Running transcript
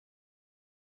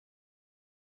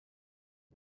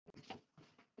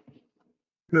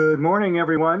Good morning,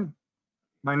 everyone.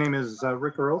 My name is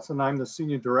Rick Earls, and I'm the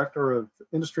Senior Director of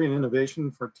Industry and Innovation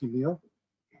for Team Neal,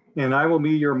 and I will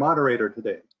be your moderator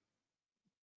today.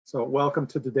 So welcome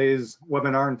to today's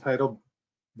webinar entitled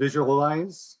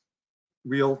Visualize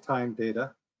Real-Time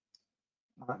Data.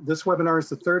 This webinar is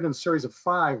the third in a series of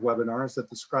 5 webinars that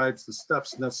describes the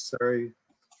steps necessary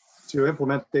to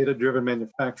implement data-driven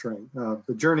manufacturing,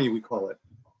 the journey we call it.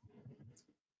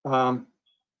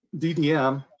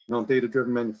 DDM,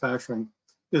 data-driven manufacturing,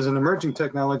 is an emerging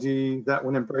technology that,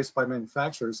 when embraced by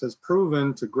manufacturers, has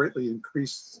proven to greatly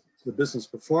increase the business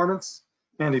performance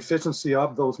and efficiency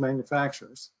of those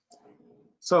manufacturers.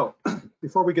 So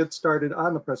before we get started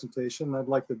on the presentation, I'd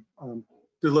like to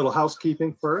do a little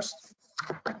housekeeping first.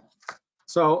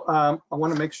 So I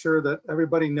want to make sure that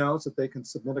everybody knows that they can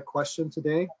submit a question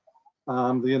today.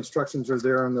 The instructions are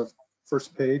there on the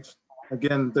first page.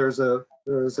 Again, there's a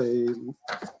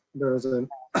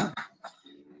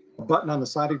button on the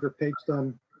side of your page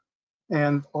then,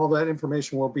 and all that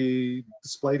information will be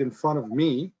displayed in front of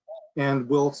me, and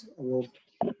we'll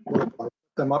put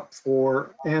them up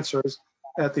for answers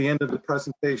at the end of the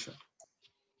presentation.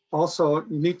 Also,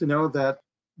 you need to know that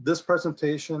this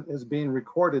presentation is being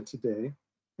recorded today,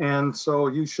 and so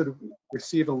you should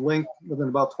receive a link within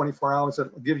about 24 hours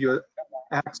that will give you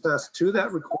access to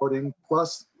that recording,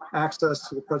 plus access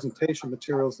to the presentation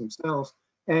materials themselves,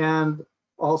 and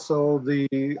also the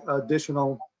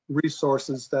additional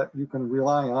resources that you can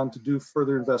rely on to do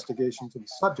further investigations in the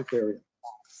subject area.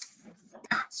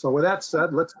 So with that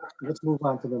said, let's move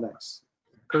on to the next.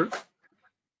 Kurt?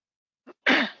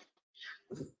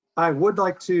 I would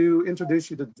like to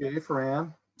introduce you to Jay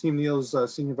Ferran, Team Neal's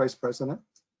Senior Vice President,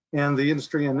 and the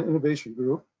Industry and Innovation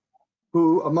Group,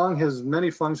 who, among his many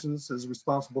functions, is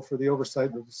responsible for the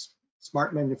oversight of the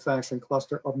Smart Manufacturing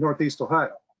Cluster of Northeast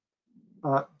Ohio.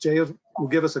 Jay will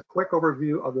give us a quick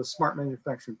overview of the Smart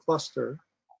Manufacturing Cluster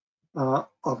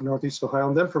of Northeast Ohio,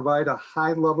 and then provide a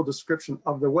high-level description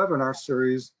of the webinar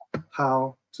series,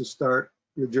 How to Start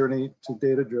Your Journey to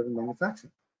Data-Driven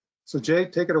Manufacturing. So Jay,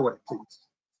 take it away, please.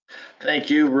 Thank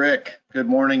you, Rick. Good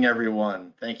morning,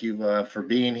 everyone. Thank you for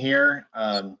being here.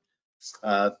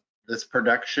 This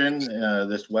production,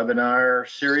 this webinar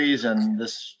series, and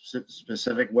this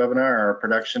specific webinar are a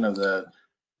production of the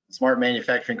Smart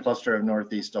Manufacturing Cluster of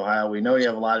Northeast Ohio. We know you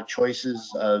have a lot of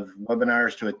choices of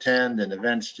webinars to attend and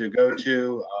events to go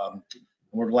to.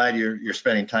 We're glad you're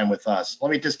spending time with us.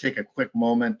 Let me just take a quick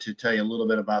moment to tell you a little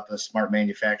bit about the Smart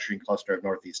Manufacturing Cluster of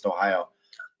Northeast Ohio.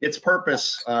 Its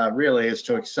purpose really is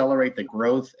to accelerate the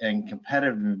growth and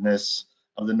competitiveness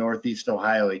of the Northeast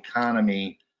Ohio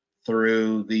economy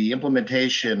through the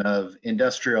implementation of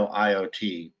industrial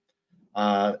IoT.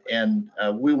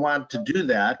 We want to do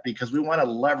that because we want to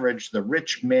leverage the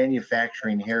rich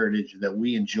manufacturing heritage that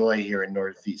we enjoy here in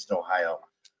Northeast Ohio.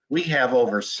 We have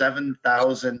over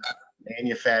 7,000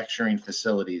 manufacturing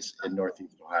facilities in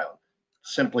Northeast Ohio.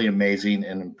 Simply amazing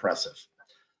and impressive.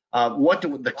 What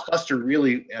the cluster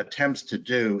really attempts to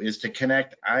do is to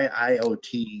connect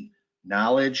IoT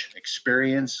knowledge,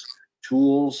 experience,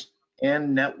 tools,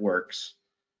 and networks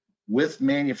with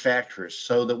manufacturers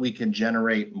so that we can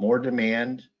generate more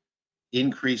demand,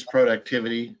 increase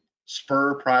productivity,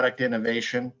 spur product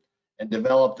innovation, and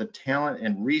develop the talent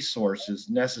and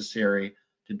resources necessary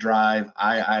to drive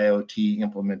IoT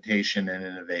implementation and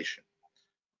innovation.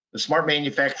 The Smart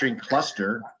Manufacturing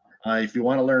Cluster, if you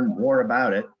want to learn more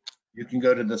about it, you can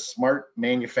go to the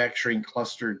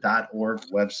smartmanufacturingcluster.org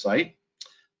website.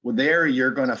 Well, there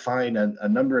you're going to find a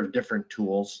number of different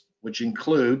tools, which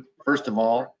include, first of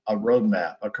all, a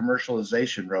roadmap, a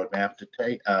commercialization roadmap to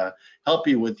help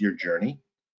you with your journey.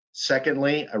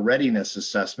 Secondly, a readiness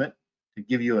assessment to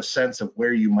give you a sense of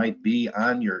where you might be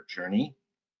on your journey.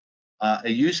 A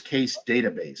use case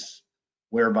database,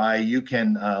 whereby you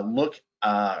can look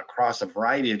across a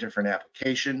variety of different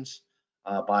applications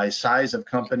by size of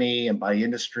company and by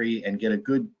industry, and get a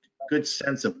good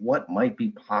sense of what might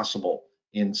be possible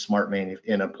in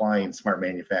applying smart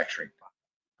manufacturing.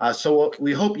 So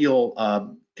we hope you'll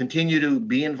continue to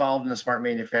be involved in the Smart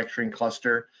Manufacturing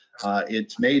Cluster.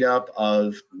 It's made up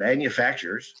of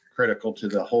manufacturers, critical to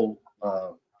the whole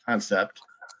concept,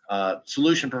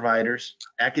 solution providers,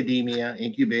 academia,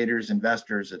 incubators,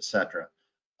 investors, etc.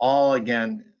 All,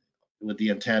 again, with the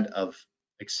intent of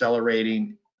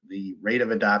accelerating the rate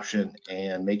of adoption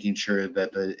and making sure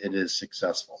that it is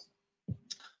successful.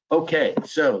 Okay,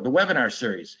 so the webinar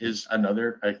series is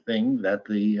another thing that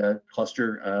the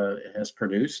cluster has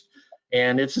produced,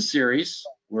 and it's a series.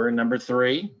 We're in number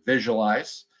 3,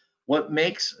 Visualize. What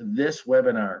makes this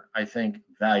webinar, I think,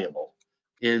 valuable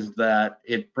is that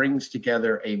it brings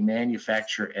together a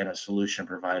manufacturer and a solution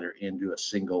provider into a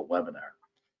single webinar.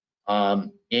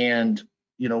 And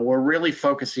we're really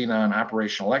focusing on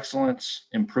operational excellence,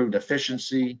 improved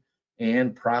efficiency,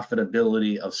 and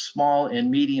profitability of small and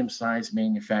medium-sized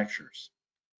manufacturers.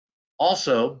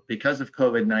 Also, because of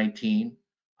COVID-19,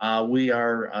 we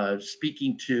are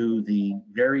speaking to the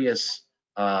various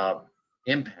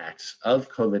impacts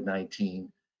of COVID-19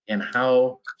 and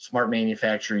how smart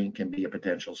manufacturing can be a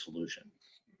potential solution.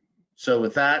 So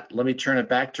with that, let me turn it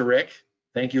back to Rick.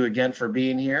 Thank you again for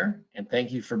being here, and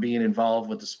thank you for being involved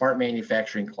with the Smart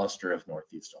Manufacturing Cluster of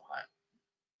Northeast Ohio.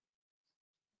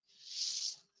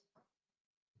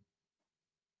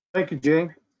 Thank you, Jay.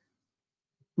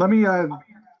 Let me spend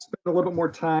a little bit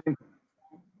more time. Can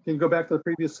you go back to the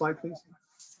previous slide, please?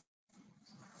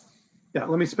 Yeah,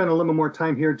 let me spend a little bit more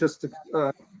time here just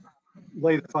to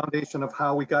lay the foundation of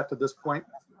how we got to this point.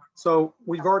 So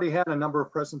we've already had a number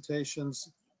of presentations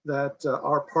that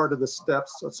are part of the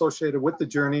steps associated with the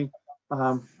journey.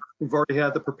 We've already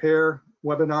had the prepare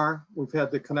webinar, we've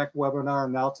had the connect webinar,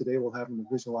 and now today we'll have them to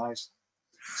visualize.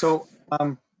 So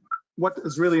what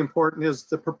is really important is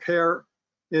the prepare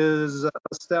is a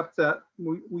step that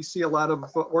we see a lot of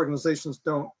organizations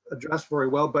don't address very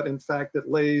well, but in fact it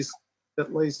lays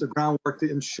the groundwork to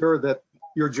ensure that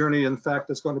your journey in fact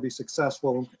is going to be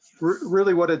successful.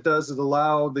 Really what it does is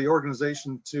allow the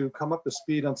organization to come up to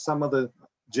speed on some of the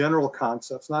general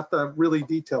concepts, not the really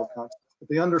detailed concepts, but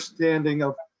the understanding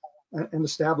of an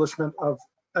establishment of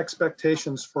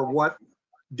expectations for what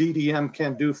DDM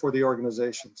can do for the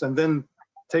organizations, and then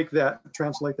take that,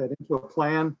 translate that into a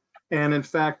plan, and in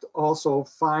fact also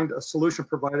find a solution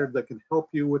provider that can help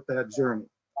you with that journey.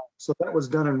 So that was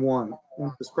done in one,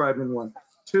 and described in one.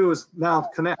 Two is now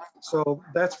connect. So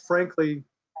that's frankly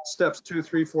steps 2,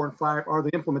 3, 4, and 5 are the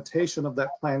implementation of that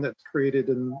plan that's created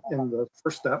in the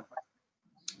first step.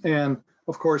 And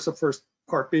of course, the first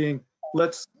part being,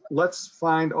 let's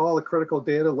find all the critical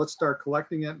data, let's start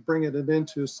collecting it, bringing it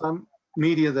into some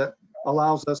media that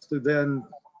allows us to then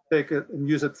take it and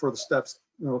use it for the steps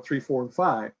 3, 4, and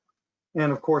 5.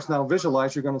 And of course, now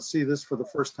visualize, you're going to see this for the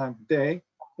first time today,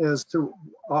 as to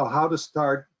how to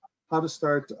start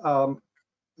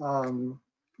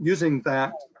using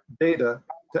that data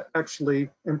to actually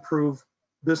improve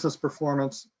business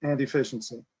performance and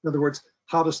efficiency. In other words,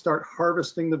 how to start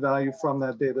harvesting the value from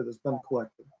that data that's been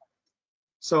collected.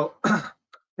 So,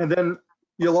 and then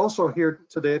you'll also hear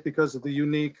today, because of the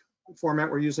unique format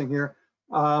we're using here,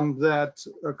 that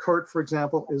Kurt, for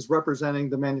example, is representing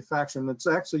the manufacturer. And it's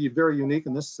actually very unique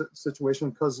in this situation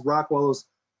because Rockwell is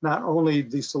not only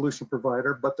the solution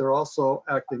provider, but they're also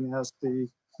acting as the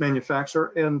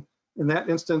manufacturer. And in that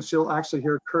instance, you'll actually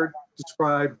hear Kurt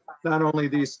describe not only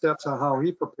these steps on how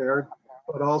he prepared,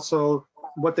 but also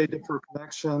what they did for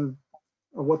connection,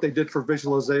 what they did for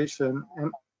visualization,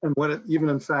 and what it, even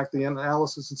in fact the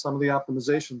analysis and some of the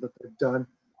optimization that they've done.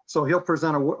 So he'll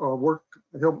present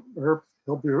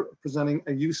he'll be presenting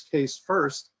a use case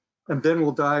first, and then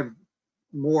we'll dive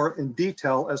more in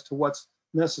detail as to what's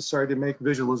necessary to make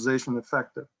visualization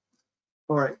effective.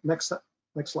 All right, next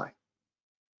slide.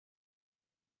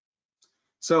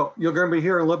 So you're going to be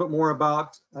hearing a little bit more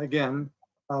about, again,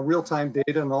 real-time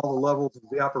data and all the levels of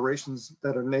the operations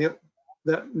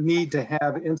that need to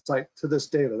have insight to this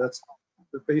data. That's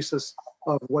the basis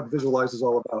of what Visualize is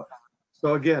all about.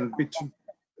 So again,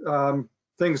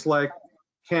 things like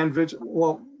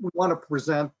well, we want to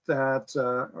present that,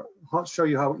 show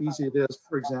you how easy it is,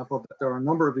 for example, that there are a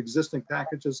number of existing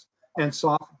packages and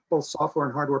both software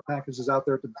and hardware packages out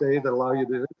there today that allow you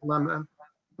to implement,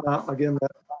 again,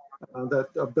 that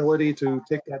ability to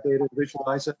take that data,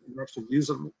 visualize it, and actually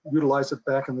utilize it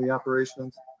back in the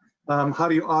operations. How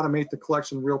do you automate the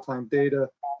collection of real-time data?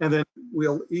 And then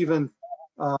we'll even,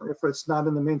 if it's not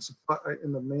in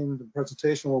the main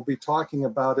presentation, we'll be talking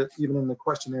about it even in the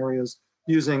question areas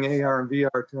using AR and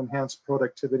VR to enhance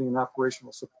productivity and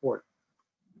operational support.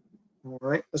 All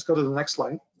right, let's go to the next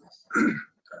slide.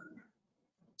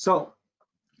 So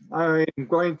I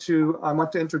want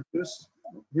to introduce,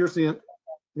 here's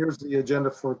the agenda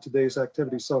for today's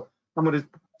activity. So I'm going to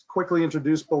quickly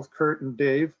introduce both Kurt and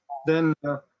Dave. Then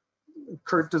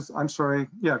Kurt's going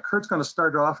to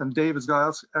start off, and Dave is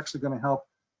actually going to help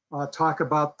talk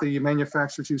about the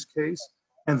manufacturer's use case,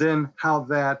 and then how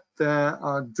that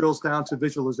drills down to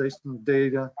visualization of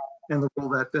data and the role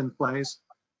that then plays.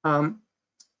 And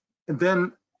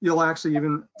then you'll actually,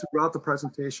 even throughout the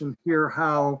presentation, hear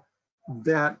how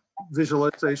that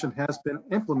visualization has been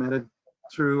implemented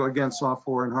through, again,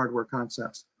 software and hardware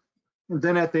concepts. And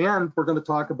then at the end, we're going to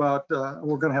talk about,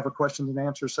 we're going to have a question and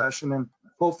answer session, and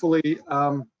hopefully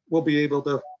we'll be able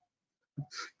to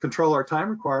control our time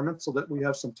requirements so that we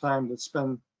have some time to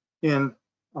spend in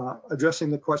addressing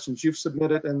the questions you've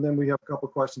submitted, and then we have a couple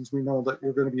of questions we know that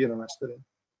you're going to be interested in.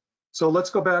 So let's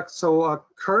go back. So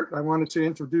Kurt, I wanted to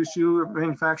introduce you,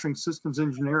 manufacturing systems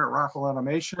engineer at Rockwell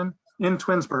Automation in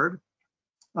Twinsburg.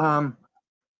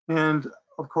 And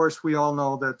of course, we all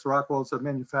know that Rockwell is a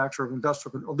manufacturer of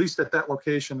industrial, at least at that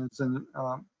location, it's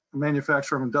a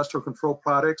manufacturer of industrial control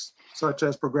products, such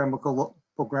as programmable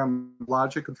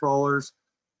logic controllers,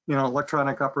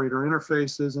 electronic operator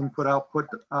interfaces, input-output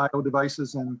I/O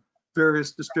devices, and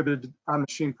various distributed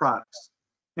on-machine products.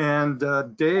 And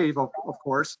Dave, of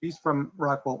course, he's from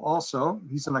Rockwell also.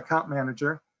 He's an account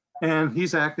manager, and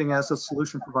he's acting as a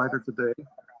solution provider today.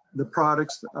 The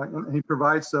products, he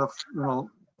provides a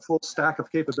full stack of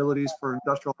capabilities for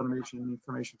industrial automation and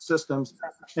information systems.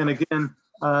 And again,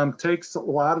 takes a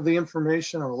lot of the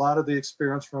information or a lot of the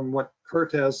experience from what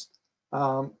Kurt has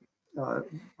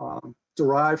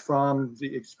derived from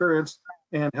the experience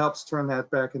and helps turn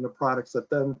that back into products that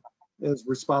then is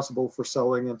responsible for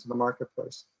selling into the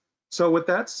marketplace. So with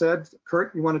that said,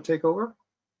 Kurt, you want to take over?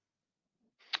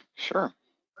 Sure.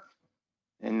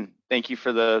 And thank you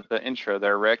for the intro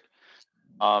there, Rick.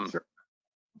 Sure.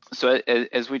 So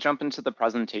as we jump into the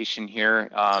presentation here,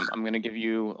 I'm going to give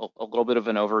you a little bit of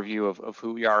an overview of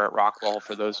who we are at Rockwell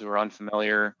for those who are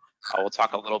unfamiliar. We'll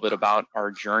talk a little bit about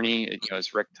our journey,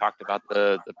 as Rick talked about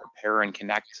the prepare and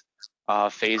connect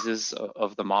phases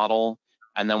of the model,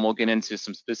 and then we'll get into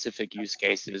some specific use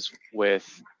cases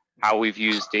with how we've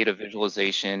used data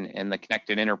visualization and the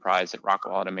connected enterprise at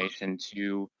Rockwell Automation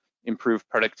to improve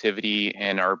productivity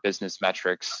and our business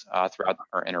metrics throughout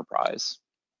our enterprise.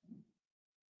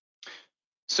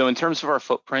 So in terms of our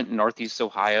footprint in Northeast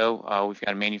Ohio, we've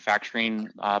got a manufacturing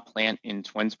plant in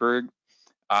Twinsburg,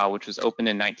 which was opened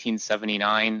in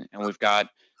 1979, and we've got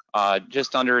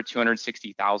just under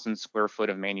 260,000 square foot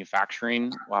of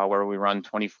manufacturing, where we run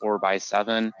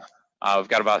 24/7. We've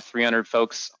got about 300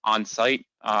 folks on site,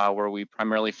 where we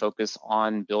primarily focus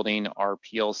on building our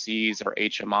PLCs, our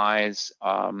HMIs,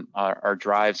 our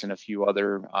drives, and a few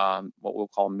other what we'll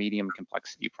call medium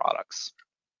complexity products.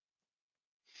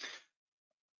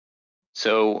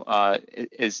 So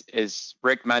as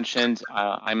Rick mentioned,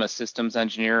 I'm a systems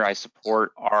engineer. I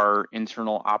support our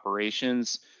internal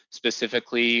operations,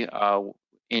 specifically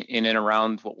in and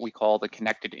around what we call the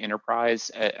connected enterprise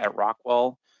at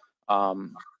Rockwell,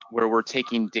 where we're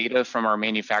taking data from our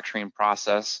manufacturing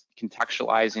process,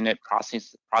 contextualizing it,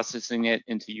 processing it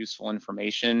into useful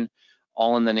information,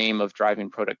 all in the name of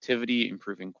driving productivity,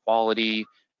 improving quality,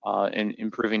 and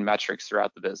improving metrics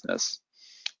throughout the business.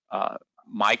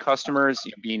 My customers,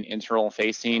 being internal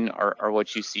facing, are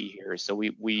what you see here. So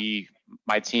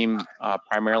my team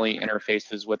primarily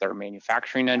interfaces with our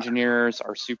manufacturing engineers,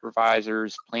 our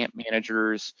supervisors, plant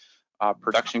managers,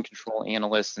 production control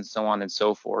analysts, and so on and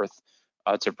so forth,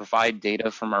 to provide data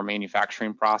from our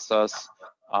manufacturing process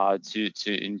to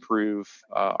improve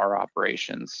our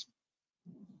operations.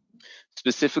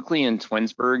 Specifically in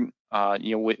Twinsburg,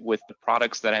 with the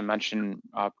products that I mentioned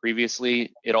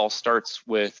previously, it all starts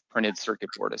with printed circuit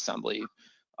board assembly.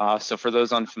 So for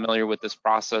those unfamiliar with this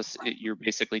process, you're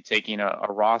basically taking a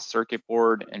raw circuit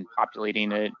board and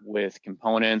populating it with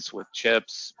components, with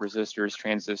chips, resistors,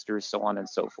 transistors, so on and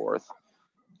so forth.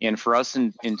 And for us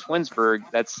in Twinsburg,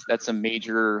 that's a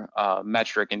major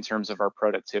metric in terms of our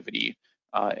productivity.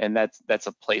 And that's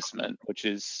a placement, which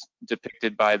is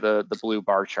depicted by the blue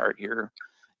bar chart here.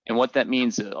 And what that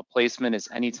means, a placement is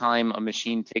anytime a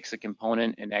machine takes a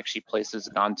component and actually places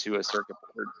it onto a circuit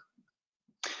board.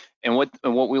 And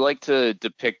what we like to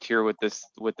depict here with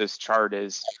this chart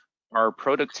is our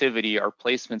productivity, our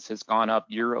placements has gone up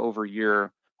year over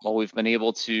year, while we've been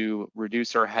able to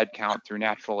reduce our headcount through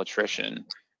natural attrition.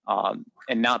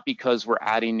 And not because we're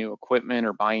adding new equipment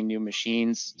or buying new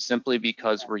machines, simply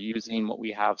because we're using what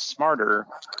we have smarter,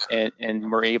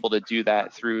 and we're able to do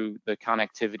that through the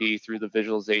connectivity, through the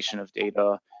visualization of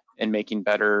data, and making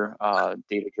better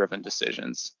data-driven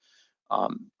decisions.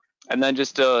 And then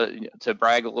just to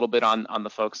brag a little bit on the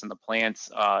folks in the plants,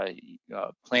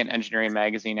 Plant Engineering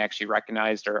Magazine actually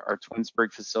recognized our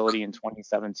Twinsburg facility in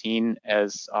 2017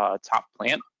 as top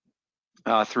plant.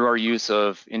 Through our use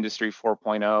of Industry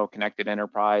 4.0, connected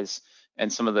enterprise,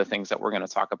 and some of the things that we're going to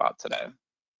talk about today.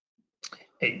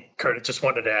 Hey, Kurt, I just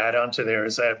wanted to add on to there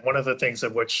is that one of the things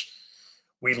of which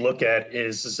we look at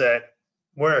is that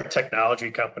we're a technology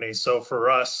company. So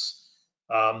for us,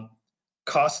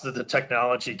 cost of the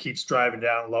technology keeps driving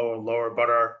down lower and lower, but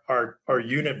our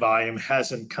unit volume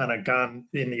hasn't kind of gone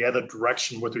in the other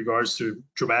direction with regards to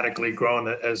dramatically growing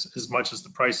as much as the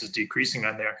price is decreasing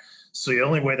on there. So the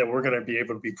only way that we're going to be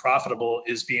able to be profitable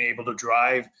is being able to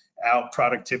drive out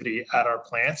productivity at our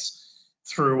plants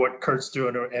through what Kurt's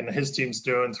doing and his team's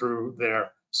doing through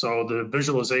there. So the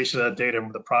visualization of that data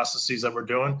and the processes that we're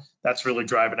doing, that's really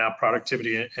driving out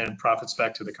productivity and profits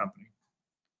back to the company.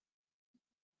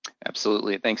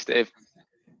 Absolutely. Thanks, Dave.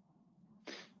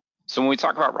 So when we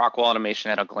talk about Rockwell Automation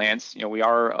at a glance, we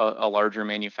are a larger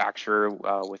manufacturer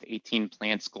with 18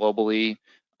 plants globally.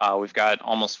 We've got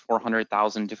almost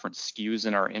 400,000 different SKUs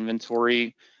in our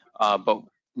inventory. But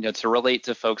to relate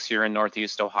to folks here in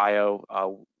Northeast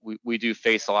Ohio, we do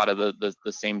face a lot of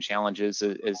the same challenges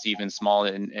as even small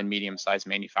and medium-sized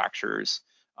manufacturers.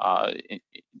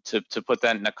 To put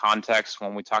that into context,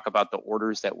 when we talk about the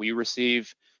orders that we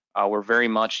receive, we're very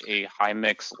much a high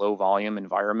mix, low volume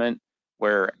environment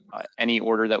where any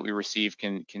order that we receive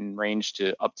can range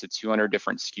to up to 200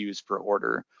 different SKUs per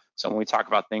order. So when we talk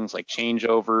about things like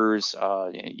changeovers,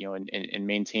 and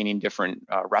maintaining different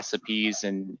recipes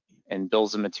and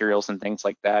bills of materials and things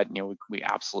like that, we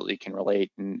absolutely can relate,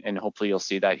 and hopefully you'll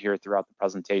see that here throughout the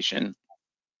presentation.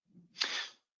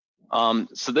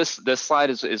 So this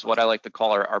slide is what I like to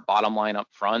call our bottom line up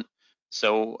front.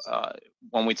 So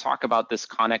when we talk about this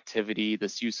connectivity,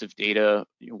 this use of data,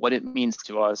 what it means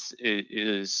to us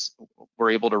is we're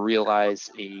able to realize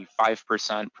a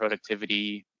 5%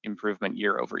 productivity improvement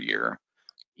year over year.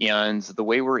 And the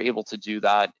way we're able to do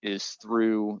that is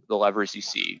through the levers you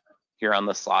see here on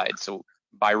the slide. So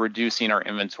by reducing our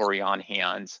inventory on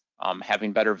hand,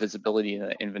 having better visibility in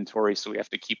the inventory, so we have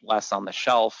to keep less on the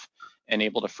shelf and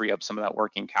able to free up some of that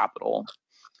working capital.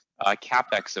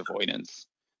 CapEx avoidance.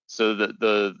 So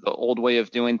the old way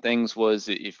of doing things was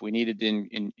if we needed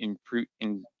to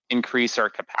increase our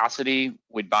capacity,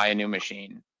 we'd buy a new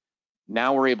machine.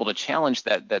 Now we're able to challenge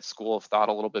that school of thought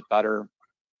a little bit better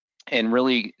and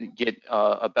really get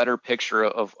a better picture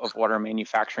of what our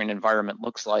manufacturing environment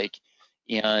looks like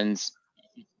and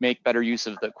make better use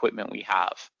of the equipment we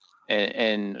have.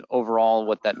 And overall,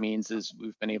 what that means is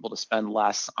we've been able to spend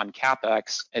less on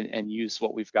CapEx and use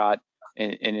what we've got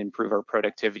and improve our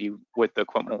productivity with the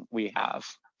equipment we have.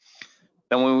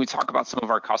 Then when we talk about some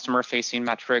of our customer-facing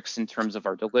metrics in terms of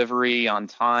our delivery on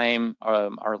time,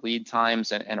 our lead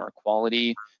times, and our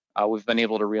quality, we've been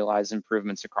able to realize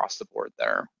improvements across the board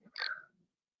there.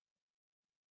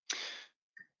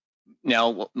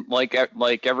 Now, like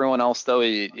everyone else, though,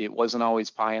 it wasn't always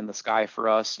pie in the sky for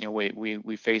us.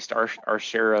 We faced our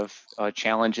share of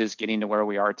challenges getting to where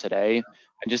we are today.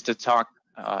 And just to talk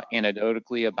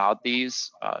anecdotally about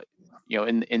these,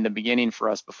 in the beginning for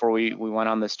us, before we went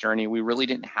on this journey, we really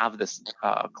didn't have this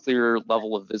clear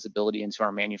level of visibility into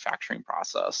our manufacturing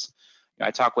process. I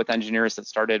talk with engineers that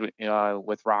started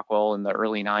with Rockwell in the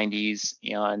early 90s,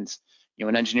 and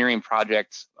an engineering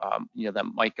project that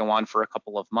might go on for a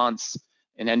couple of months,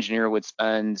 an engineer would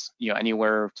spend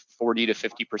anywhere 40 to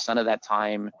 50% of that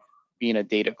time being a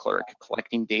data clerk,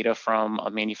 collecting data from a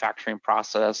manufacturing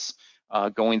process,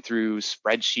 going through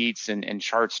spreadsheets and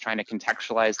charts, trying to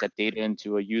contextualize that data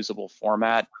into a usable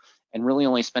format, and really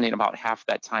only spending about half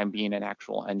that time being an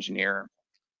actual engineer.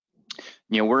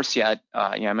 Worse yet,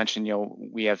 I mentioned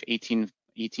we have 18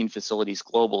 facilities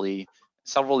globally.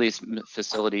 Several of these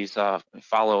facilities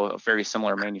follow a very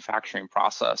similar manufacturing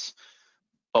process.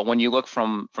 But when you look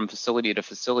from facility to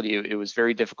facility, it was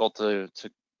very difficult to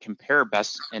compare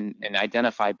best and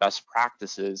identify best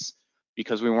practices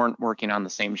because we weren't working on the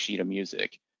same sheet of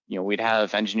music. We'd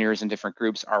have engineers in different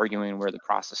groups arguing where the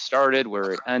process started,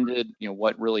 where it ended,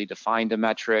 what really defined a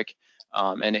metric.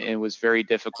 And it was very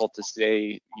difficult to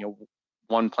say,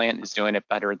 one plant is doing it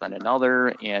better than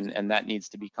another, and that needs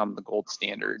to become the gold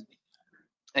standard.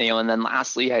 And then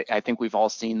lastly, I think we've all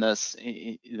seen this,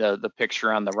 the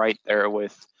picture on the right there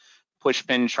with push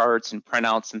pin charts and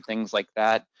printouts and things like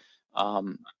that.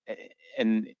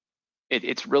 And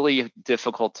it's really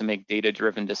difficult to make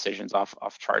data-driven decisions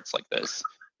off charts like this.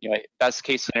 Best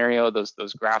case scenario, those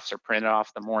graphs are printed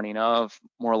off the morning of.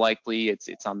 More likely,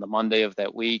 it's on the Monday of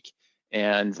that week.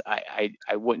 And I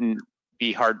wouldn't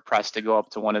be hard pressed to go up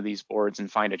to one of these boards and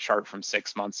find a chart from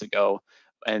 6 months ago.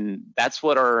 And that's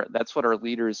what our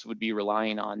leaders would be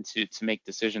relying on to make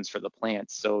decisions for the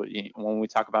plants. So when we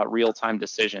talk about real-time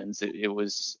decisions, it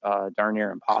was darn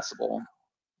near impossible.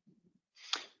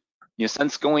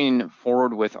 Since going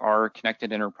forward with our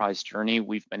connected enterprise journey,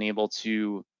 we've been able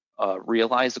to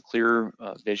realize a clear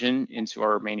vision into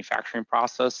our manufacturing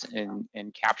process and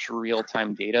capture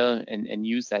real-time data and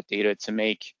use that data to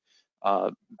make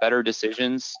better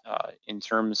decisions in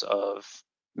terms of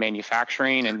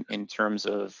manufacturing and in terms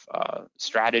of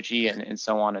strategy and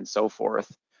so on and so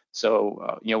forth.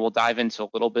 So, we'll dive into a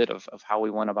little bit of how we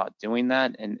went about doing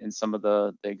that and some of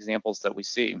the examples that we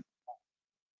see.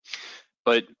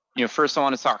 But, first I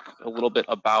want to talk a little bit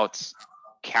about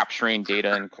capturing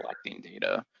data and collecting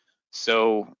data.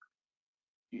 So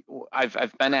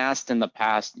I've been asked in the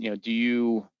past, do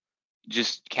you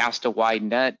just cast a wide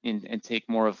net and take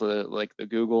more of the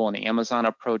Google and Amazon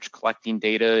approach, collecting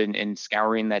data and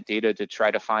scouring that data to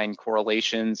try to find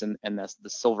correlations and that's the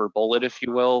silver bullet, if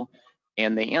you will?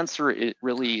 And the answer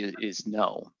really is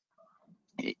no.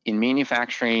 In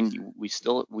manufacturing, we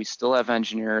still have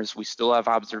engineers, we still have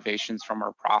observations from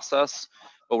our process,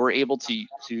 but we're able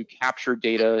to capture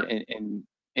data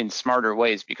in smarter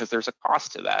ways because there's a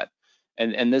cost to that.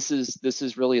 And this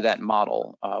is really that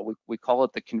model. We call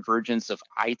it the convergence of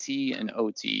IT and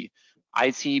OT.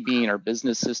 IT being our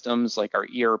business systems like our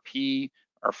ERP,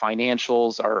 our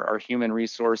financials, our human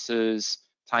resources,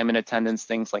 time and attendance,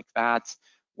 things like that.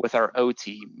 With our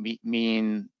OT,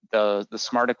 meaning the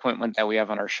smart equipment that we have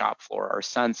on our shop floor, our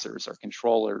sensors, our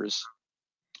controllers,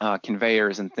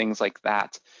 conveyors, and things like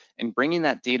that. And bringing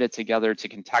that data together to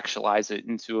contextualize it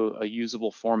into a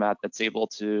usable format that's able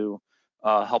to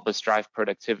help us drive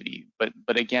productivity.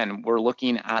 But again, we're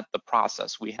looking at the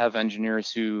process. We have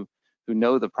engineers who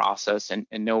know the process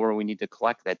and know where we need to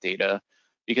collect that data,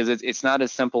 because it's not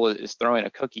as simple as throwing a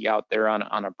cookie out there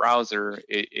on a browser.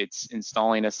 It's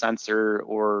installing a sensor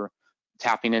or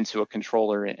tapping into a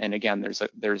controller. And again,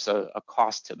 there's a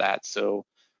cost to that. So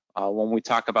when we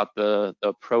talk about the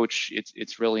approach,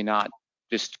 it's really not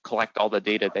just collect all the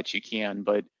data that you can,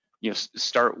 but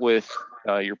start with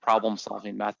your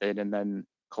problem-solving method and then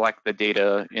collect the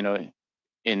data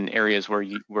in areas where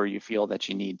you feel that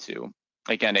you need to.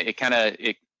 Again,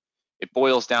 it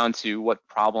boils down to what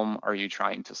problem are you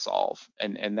trying to solve,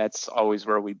 and that's always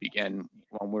where we begin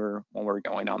when we're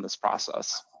going on this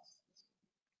process.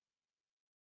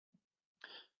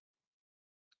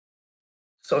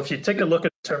 So if you take a look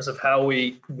in terms of how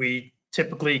we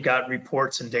typically got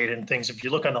reports and data and things, if you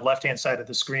look on the left-hand side of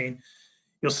the screen,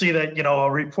 you'll see that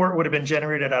a report would have been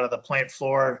generated out of the plant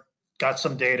floor, got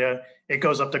some data, it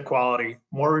goes up to quality.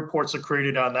 More reports are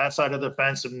created on that side of the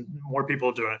fence and more people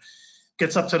are doing it.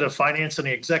 Gets up to the finance and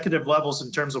the executive levels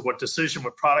in terms of what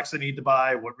products they need to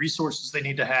buy, what resources they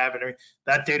need to have, and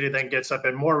that data then gets up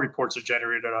and more reports are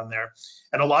generated on there.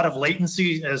 And a lot of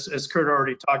latency, as Kurt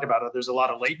already talked about it, there's a lot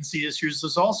of latency issues.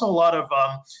 There's also a lot of,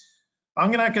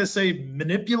 I'm not gonna say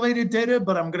manipulated data,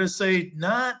 but I'm gonna say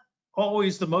not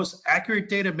always the most accurate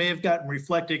data may have gotten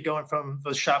reflected going from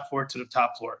the shop floor to the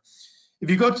top floor. If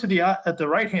you go to at the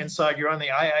right-hand side, you're on the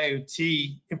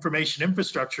IIoT information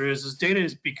infrastructure, as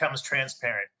data becomes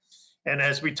transparent. And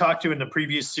as we talked to in the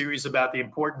previous series about the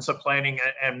importance of planning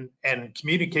and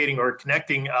communicating or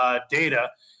connecting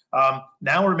data,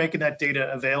 now we're making that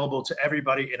data available to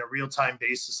everybody in a real-time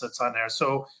basis that's on there.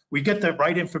 So we get the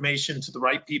right information to the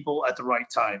right people at the right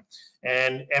time.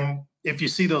 And if you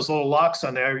see those little locks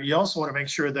on there, you also want to make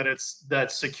sure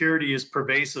that security is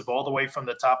pervasive all the way from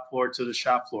the top floor to the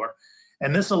shop floor.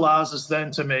 And this allows us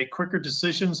then to make quicker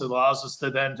decisions. It allows us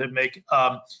to then make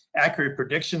accurate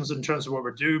predictions in terms of what we're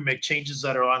doing, make changes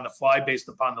that are on the fly based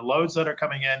upon the loads that are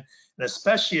coming in. And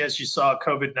especially as you saw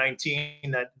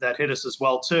COVID-19 that hit us as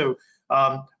well too,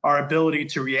 our ability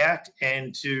to react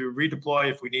and to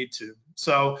redeploy if we need to.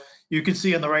 So you can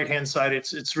see on the right-hand side,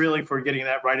 it's really for getting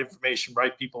that right information,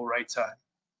 right people, right time.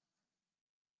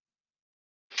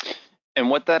 And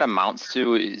what that amounts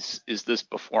to is this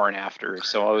before and after.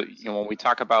 So when we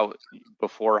talk about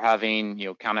before having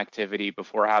connectivity,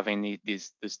 before having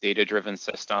this data-driven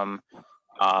system,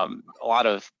 a lot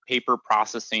of paper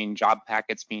processing, job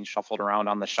packets being shuffled around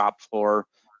on the shop floor.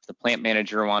 If the plant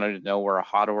manager wanted to know where a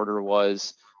hot order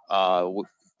was,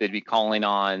 they'd be calling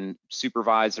on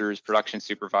supervisors, production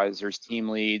supervisors, team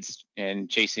leads, and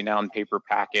chasing down paper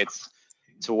packets,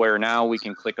 to where now we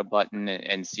can click a button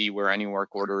and see where any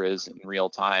work order is in real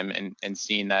time and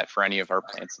seeing that for any of our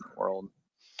plants in the world.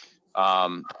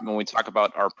 When we talk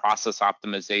about our process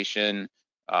optimization,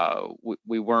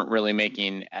 we weren't really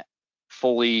making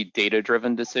fully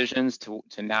data-driven decisions to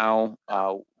now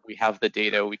we have the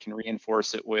data, we can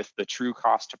reinforce it with the true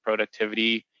cost to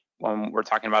productivity when we're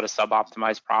talking about a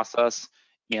sub-optimized process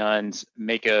and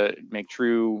make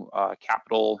true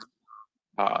capital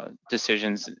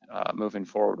decisions moving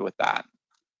forward with that.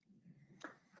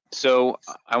 So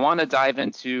I want to dive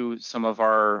into some of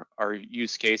our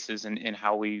use cases and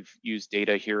how we've used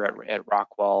data here at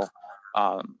Rockwell.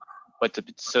 But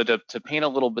to paint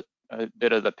a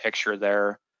bit of the picture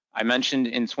there, I mentioned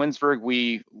in Twinsburg,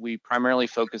 we primarily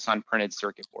focus on printed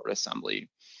circuit board assembly.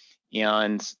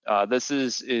 And this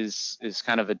is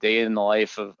kind of a day in the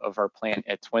life of our plant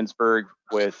at Twinsburg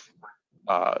with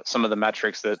some of the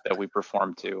metrics that we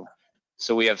perform to.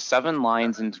 So we have 7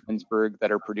 lines in Twinsburg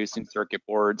that are producing circuit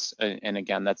boards. And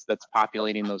again, that's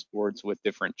populating those boards with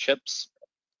different chips.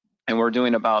 And we're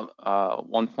doing about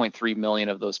 1.3 million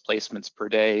of those placements per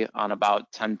day on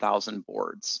about 10,000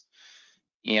 boards.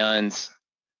 And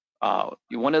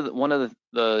one of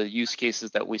the use cases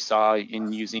that we saw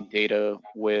in using data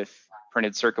with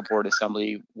printed circuit board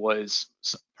assembly was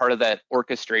part of that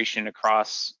orchestration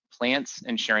across plants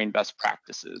and sharing best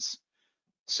practices.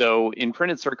 So in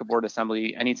printed circuit board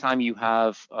assembly, anytime you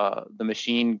have the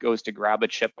machine goes to grab a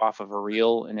chip off of a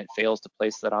reel and it fails to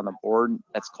place that on the board,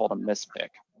 that's called a mispick.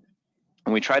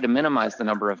 And we try to minimize the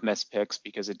number of mispicks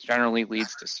because it generally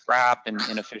leads to scrap and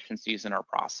inefficiencies in our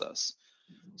process.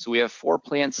 So we have 4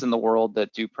 plants in the world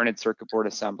that do printed circuit board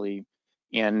assembly,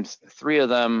 and 3 of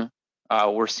them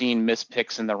we're seeing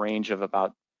mispicks in the range of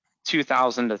about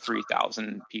 2,000 to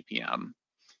 3,000 ppm.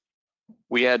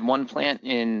 We had 1 plant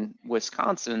in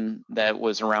Wisconsin that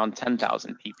was around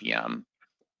 10,000 ppm.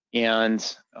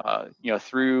 And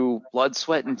through blood,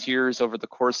 sweat, and tears over the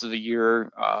course of the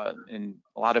year and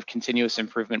a lot of continuous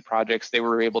improvement projects, they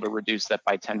were able to reduce that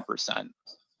by 10%.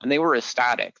 And they were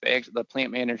ecstatic. The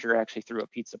plant manager actually threw a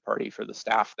pizza party for the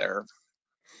staff there.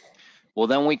 Well,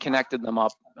 then we connected them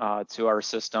up to our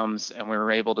systems, and we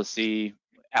were able to see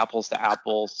apples to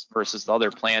apples versus the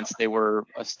other plants. They were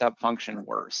a step function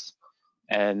worse.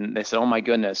 And they said, oh my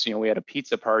goodness, we had a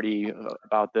pizza party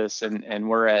about this and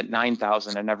we're at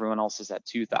 9,000 and everyone else is at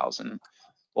 2,000.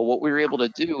 Well, what we were able to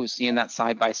do, seeing that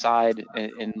side by side,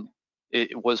 and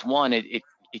it was one, it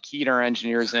keyed our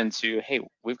engineers into, hey,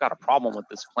 we've got a problem with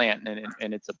this plant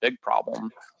and it's a big problem.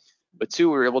 But 2,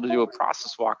 we were able to do a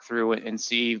process walkthrough and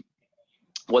see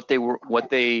what they were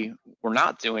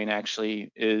not doing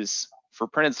actually is for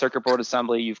printed circuit board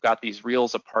assembly, you've got these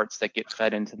reels of parts that get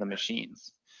fed into the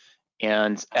machines.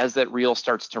 And as that reel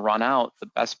starts to run out, the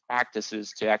best practice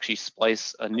is to actually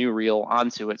splice a new reel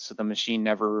onto it so the machine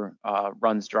never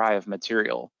runs dry of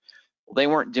material. Well, they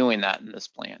weren't doing that in this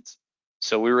plant.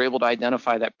 So we were able to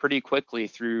identify that pretty quickly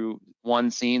through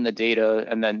 1, seeing the data,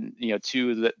 and then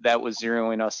 2, that was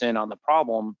zeroing us in on the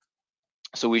problem.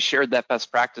 So we shared that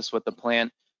best practice with the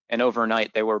plant, and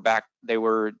overnight they were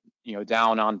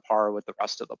down on par with the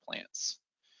rest of the plants.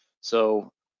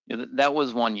 So that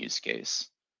was one use case.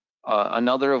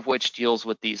 Another of which deals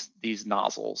with these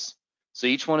nozzles. So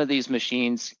each one of these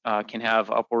machines can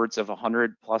have upwards of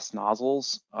 100 plus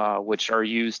nozzles, which are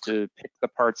used to pick the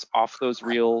parts off those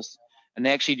reels. And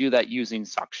they actually do that using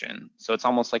suction. So it's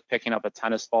almost like picking up a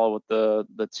tennis ball with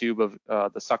the tube of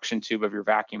the suction tube of your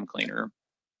vacuum cleaner.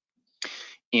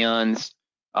 And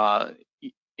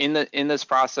in this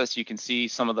process, you can see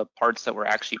some of the parts that we're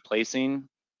actually placing.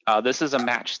 This is a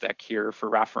matchstick here for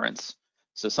reference.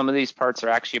 So some of these parts are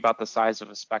actually about the size of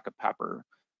a speck of pepper.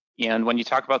 And when you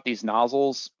talk about these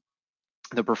nozzles,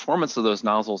 the performance of those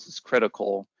nozzles is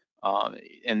critical.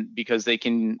 And because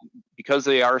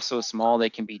they are so small, they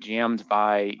can be jammed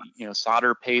by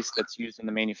solder paste that's used in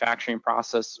the manufacturing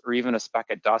process, or even a speck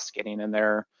of dust getting in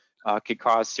there could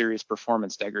cause serious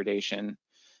performance degradation.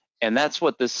 And that's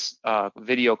what this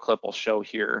video clip will show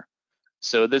here.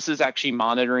 So this is actually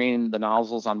monitoring the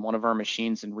nozzles on one of our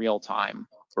machines in real time,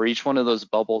 where each one of those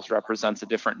bubbles represents a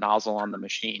different nozzle on the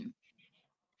machine.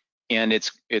 And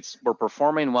we're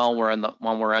performing well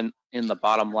when we're in the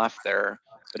bottom left there.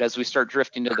 But as we start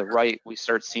drifting to the right, we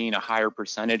start seeing a higher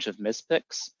percentage of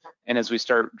mispicks. And as we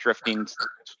start drifting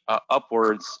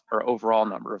upwards, our overall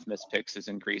number of mispicks is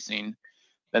increasing.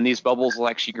 Then these bubbles will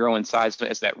actually grow in size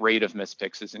as that rate of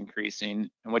mispicks is increasing.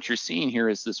 And what you're seeing here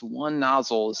is this one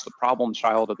nozzle is the problem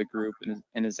child of the group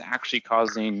and is actually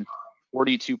causing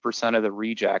 42% of the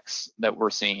rejects that we're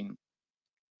seeing.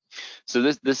 So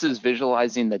this is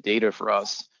visualizing the data for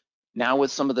us. Now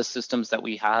with some of the systems that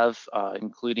we have,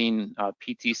 including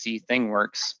PTC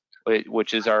ThingWorks,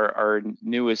 which is our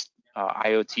newest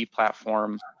IoT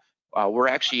platform, we're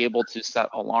actually able to set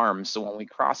alarms. So when we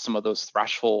cross some of those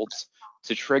thresholds,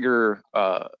 to trigger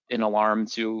an alarm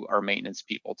to our maintenance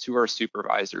people, to our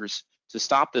supervisors, to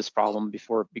stop this problem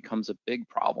before it becomes a big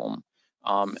problem.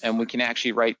 And we can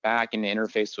actually write back and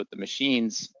interface with the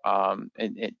machines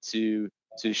and to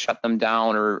shut them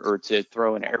down or to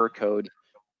throw an error code,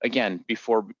 again,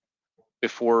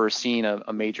 before seeing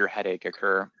a major headache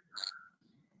occur.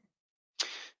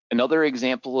 Another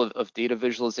example of data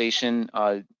visualization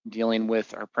dealing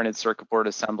with our printed circuit board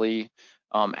assembly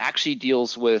actually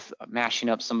deals with mashing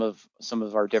up some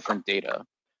of our different data.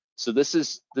 So this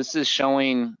is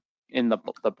showing in the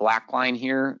black line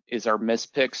here is our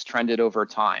mispicks trended over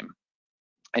time.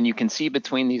 And you can see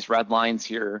between these red lines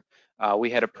here, we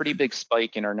had a pretty big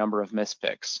spike in our number of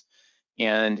mispicks.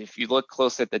 And if you look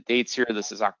close at the dates here,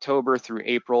 this is October through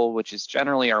April, which is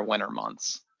generally our winter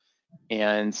months.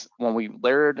 And when we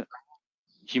layered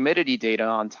humidity data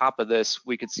on top of this,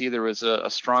 we could see there was a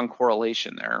strong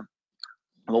correlation there.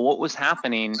 Well, what was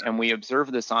happening, and we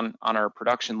observed this on our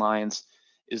production lines,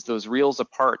 is those reels of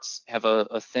parts have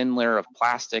a thin layer of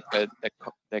plastic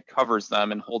that covers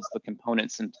them and holds the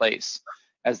components in place.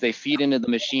 As they feed into the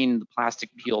machine, the plastic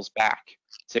peels back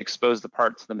to expose the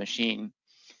part to the machine.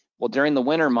 Well, during the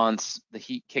winter months, the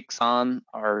heat kicks on,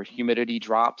 our humidity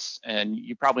drops, and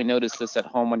you probably notice this at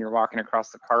home when you're walking across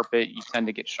the carpet. You tend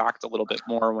to get shocked a little bit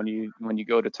more when you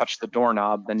go to touch the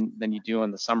doorknob than you do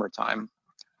in the summertime.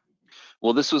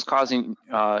 Well, this was causing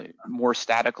more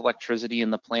static electricity in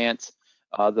the plant.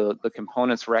 The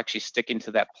components were actually sticking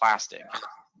to that plastic,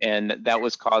 and that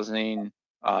was causing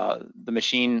the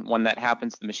machine, when that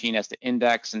happens, the machine has to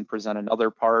index and present another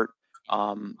part,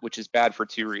 which is bad for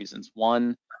two reasons.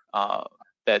 One,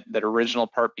 that original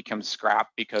part becomes scrap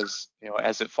because, you know,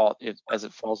 as it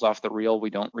falls off the reel, we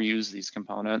don't reuse these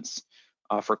components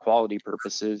for quality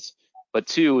purposes. But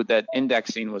two, that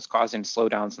indexing was causing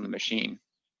slowdowns in the machine.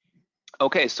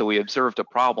 Okay, so we observed a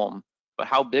problem, but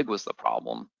how big was the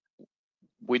problem?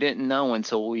 We didn't know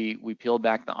until we peeled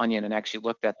back the onion and actually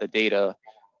looked at the data.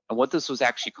 And what this was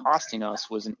actually costing us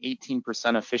was an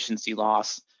 18% efficiency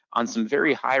loss on some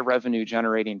very high revenue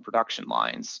generating production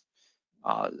lines.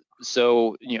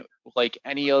 So, you know, like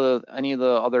any of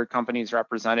the other companies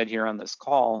represented here on this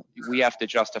call, we have to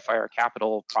justify our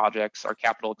capital projects, our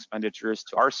capital expenditures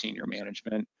to our senior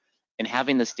management, and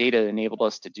having this data enabled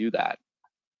us to do that.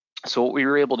 So what we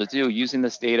were able to do using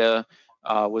this data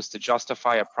was to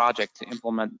justify a project to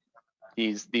implement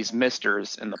these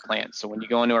misters in the plant. So when you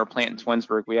go into our plant in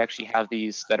Twinsburg, we actually have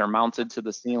these that are mounted to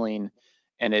the ceiling,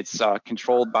 and it's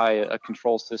controlled by a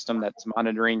control system that's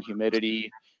monitoring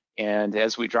humidity. And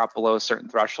as we drop below a certain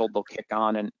threshold, they'll kick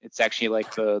on, and it's actually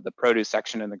like the produce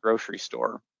section in the grocery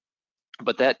store.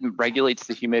 But that regulates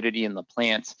the humidity in the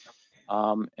plant.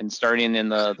 And starting in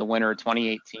the winter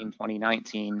 2018,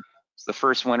 2019, it's the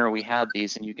first winter we had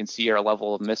these, and you can see our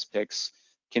level of mispicks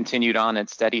continued on at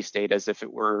steady state as if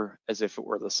it were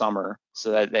the summer.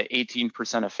 So that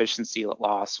 18% efficiency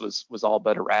loss was all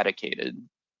but eradicated.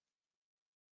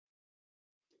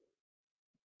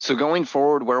 So going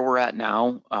forward, where we're at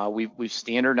now, we've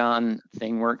standard on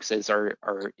ThingWorx as our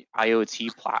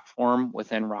IoT platform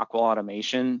within Rockwell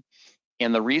Automation.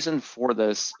 And the reason for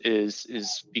this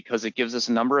is because it gives us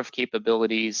a number of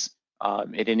capabilities.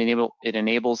 It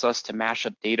enables us to mash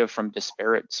up data from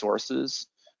disparate sources.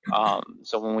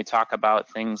 So when we talk about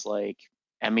things like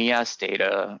MES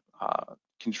data,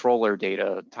 controller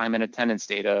data, time and attendance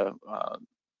data,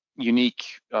 unique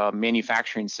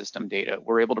manufacturing system data,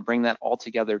 we're able to bring that all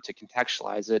together to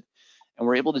contextualize it, and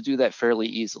we're able to do that fairly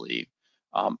easily.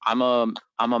 I'm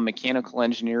a mechanical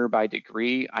engineer by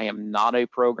degree. I am not a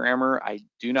programmer. I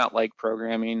do not like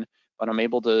programming, but I'm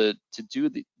able to do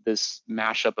this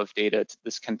mashup of data,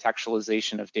 this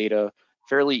contextualization of data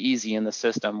fairly easy in the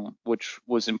system, which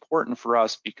was important for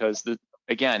us because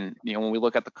again, you know, when we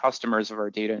look at the customers of our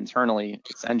data internally,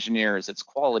 it's engineers, it's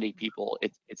quality people,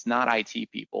 it's not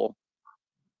IT people.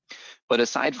 But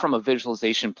aside from a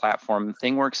visualization platform,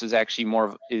 ThingWorx is actually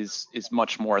is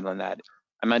much more than that.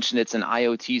 I mentioned it's an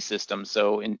IoT system,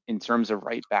 so in terms of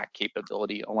write back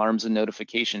capability, alarms and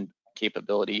notification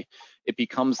capability, it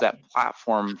becomes that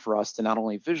platform for us to not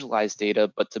only visualize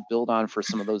data, but to build on for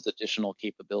some of those additional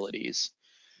capabilities.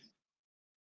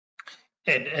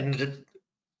 And to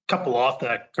couple off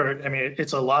that, Kurt, I mean,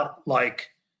 it's a lot like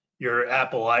your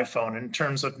Apple iPhone in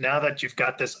terms of now that you've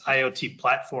got this IoT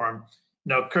platform. You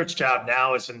know, Kurt's job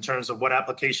now is in terms of what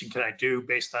application can I do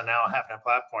based on now having a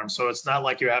platform. So it's not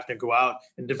like you have to go out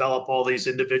and develop all these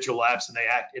individual apps and they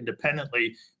act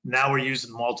independently. Now we're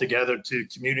using them all together to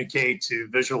communicate, to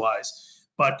visualize.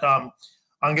 But I'm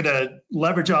going to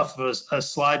leverage off of a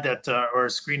slide that or a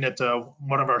screen that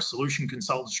one of our solution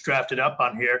consultants drafted up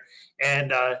on here,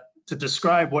 and to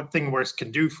describe what ThingWorx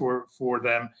can do for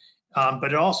them.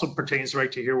 But it also pertains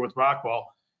right to here with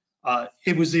Rockwell.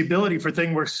 It was the ability for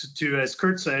ThingWorx to, as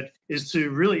Kurt said, is to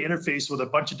really interface with a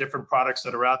bunch of different products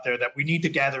that are out there that we need to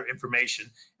gather information.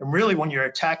 And really, when you're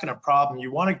attacking a problem,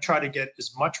 you want to try to get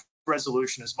as much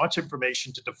resolution, as much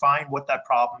information to define what that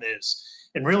problem is.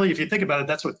 And really, if you think about it,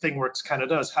 that's what ThingWorx kind of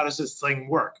does. How does this thing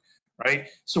work, right?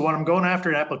 So when I'm going after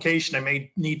an application, I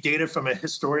may need data from a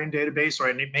historian database, or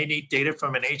I may need data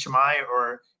from an HMI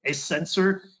or a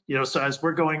sensor, so as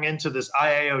we're going into this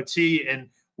IIoT, and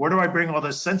where do I bring all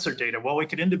this sensor data? Well, we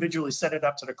could individually set it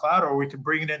up to the cloud, or we can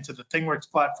bring it into the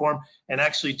ThingWorx platform and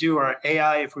actually do our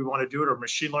AI if we want to do it, or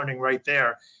machine learning right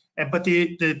there. But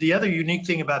the other unique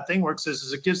thing about ThingWorx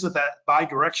is it gives it that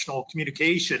bi-directional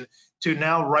communication to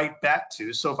now write back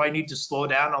to. So if I need to slow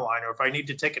down a line, or if I need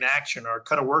to take an action or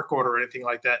cut a work order or anything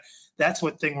like that, that's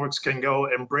what ThingWorx can go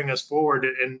and bring us forward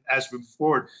and as we move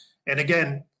forward. And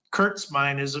again, Kurt's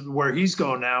mind is where he's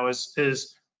going now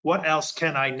is what else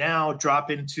can I now drop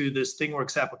into this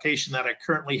ThingWorx application that I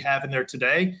currently have in there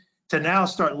today to now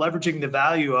start leveraging the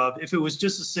value of, if it was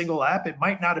just a single app, it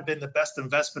might not have been the best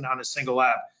investment on a single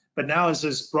app. But now as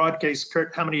this broad case,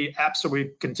 Kurt, how many apps are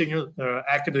we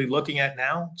actively looking at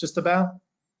now, just about?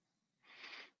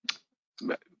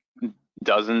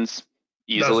 Dozens,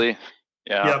 easily. Dozens.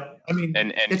 Yeah. Yep. I mean,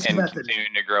 and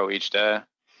continuing to grow each day.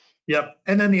 Yep.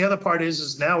 And then the other part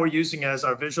is now we're using it as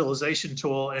our visualization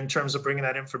tool in terms of bringing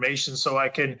that information, so I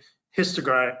can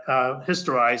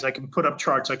historize, I can put up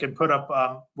charts, I can put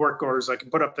up work orders, I can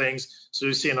put up things, so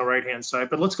you see on the right-hand side.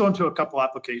 But let's go into a couple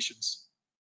applications.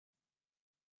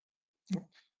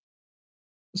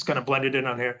 It's kind of blended in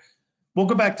on here. We'll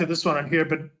go back to this one on here,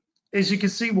 but as you can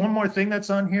see, one more thing that's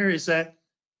on here is that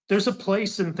there's a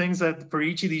place and things that for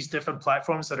each of these different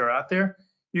platforms that are out there.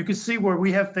 You can see where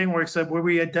we have ThingWorx that where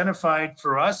we identified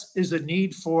for us is a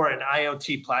need for an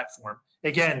IoT platform.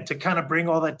 Again, to kind of bring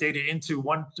all that data into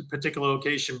one particular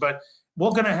location, but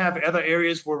we're going to have other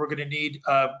areas where we're going to need,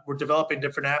 we're developing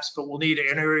different apps, but we'll need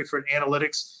an area for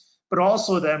analytics. But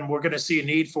also then we're going to see a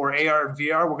need for AR and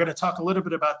VR. We're going to talk a little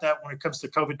bit about that when it comes to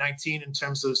COVID-19 in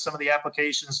terms of some of the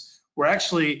applications. We're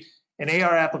actually, an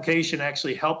AR application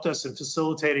actually helped us in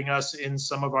facilitating us in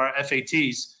some of our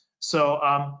FATs. So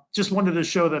just wanted to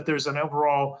show that there's an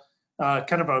overall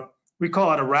kind of a, we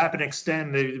call it a wrap and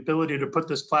extend, the ability to put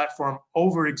this platform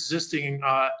over existing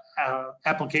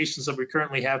applications that we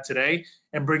currently have today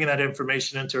and bringing that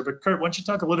information into it. But Kurt, why don't you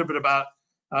talk a little bit about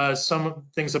some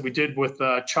things that we did with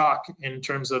Chalk in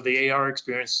terms of the AR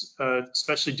experience,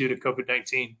 especially due to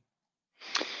COVID-19.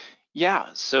 Yeah,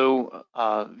 so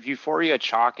Vuforia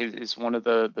Chalk is one of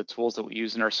the tools that we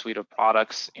use in our suite of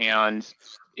products, and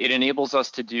it enables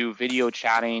us to do video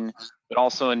chatting, but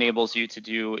also enables you to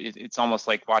do, it's almost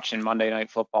like watching Monday Night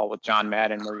Football with John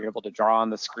Madden, where you're able to draw on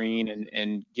the screen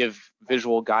and give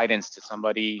visual guidance to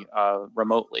somebody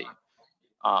remotely.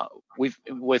 With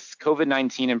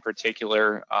COVID-19 in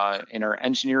particular, in our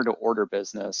engineer to order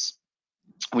business,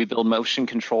 we build motion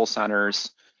control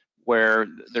centers where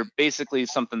they're basically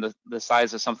something the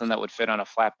size of something that would fit on a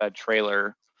flatbed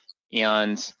trailer.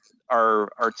 And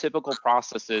our typical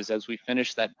process is, as we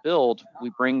finish that build, we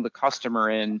bring the customer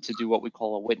in to do what we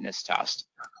call a witness test.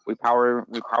 We power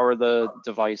the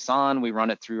device on, we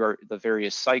run it through the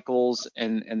various cycles,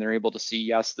 and they're able to see,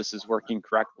 yes, this is working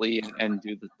correctly, and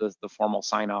do the formal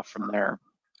sign off from there.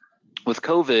 With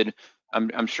COVID,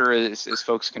 I'm sure as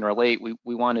folks can relate,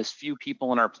 we want as few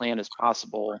people in our plant as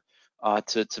possible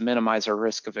to minimize our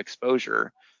risk of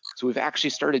exposure. So we've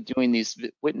actually started doing these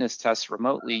witness tests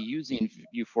remotely using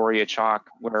Vuforia Chalk,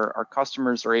 where our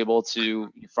customers are able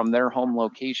to, from their home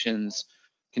locations,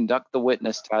 conduct the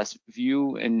witness test,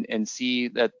 view and see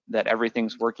that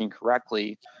everything's working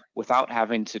correctly without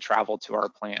having to travel to our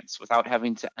plants, without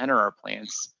having to enter our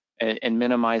plants, and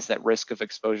minimize that risk of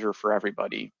exposure for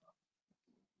everybody.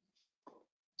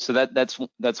 So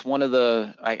that's one of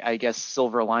the, I guess,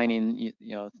 silver lining,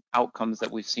 outcomes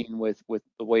that we've seen with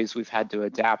the ways we've had to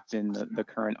adapt in the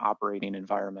current operating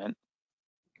environment.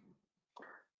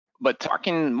 But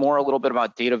talking more a little bit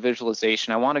about data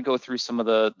visualization, I want to go through some of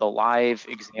the live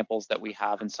examples that we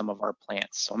have in some of our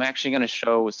plants. So I'm actually going to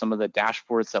show some of the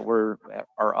dashboards that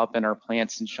are up in our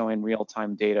plants and showing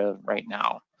real-time data right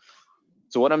now.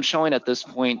 So what I'm showing at this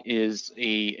point is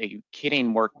a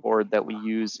kitting workboard that we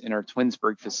use in our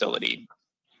Twinsburg facility.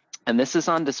 And this is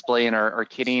on display in our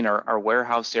kitting, our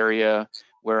warehouse area,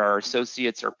 where our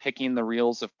associates are picking the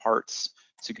reels of parts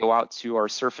to go out to our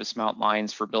surface mount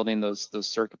lines for building those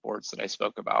circuit boards that I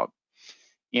spoke about.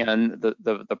 And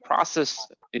the process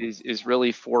is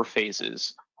really 4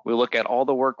 phases. We look at all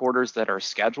the work orders that are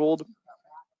scheduled.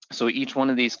 So each one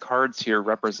of these cards here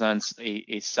represents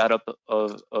a setup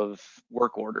of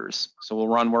work orders. So we'll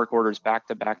run work orders back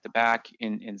to back to back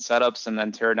in setups, and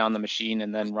then tear down the machine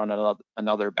and then run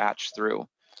another batch through.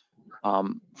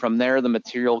 From there, the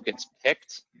material gets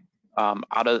picked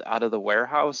out of the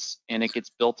warehouse, and it gets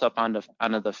built up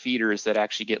onto the feeders that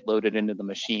actually get loaded into the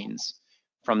machines.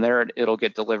 From there, it'll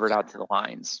get delivered out to the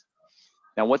lines.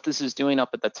 Now, what this is doing up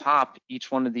at the top,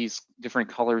 each one of these different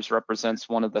colors represents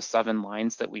one of the 7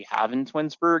 lines that we have in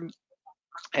Twinsburg,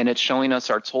 and it's showing us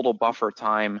our total buffer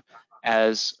time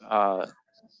as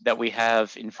that we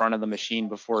have in front of the machine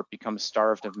before it becomes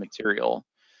starved of material.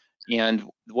 And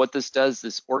what this does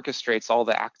is orchestrates all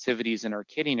the activities in our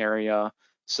kitting area,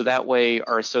 so that way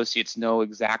our associates know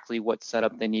exactly what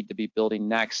setup they need to be building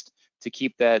next to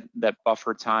keep that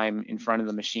buffer time in front of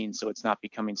the machine so it's not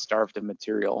becoming starved of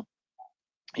material.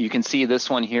 You can see this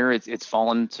one here, it's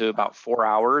fallen to about 4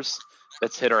 hours.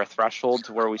 That's hit our threshold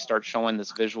to where we start showing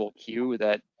this visual cue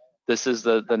that this is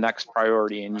the next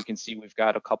priority. And you can see we've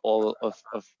got a couple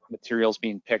of materials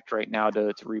being picked right now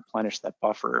to replenish that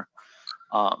buffer.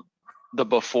 The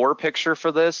before picture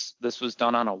for this was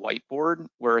done on a whiteboard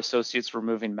where associates were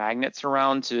moving magnets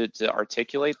around to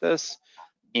articulate this.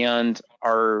 And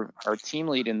our team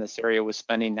lead in this area was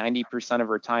spending 90% of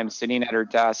her time sitting at her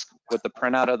desk with the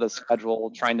printout of the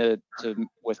schedule, trying to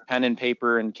with pen and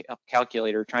paper and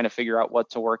calculator, trying to figure out what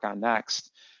to work on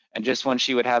next. And just when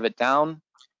she would have it down,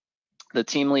 the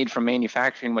team lead from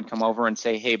manufacturing would come over and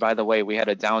say, hey, by the way, we had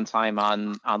a downtime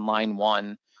on line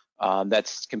 1.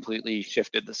 That's completely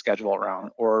shifted the schedule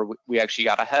around, or we actually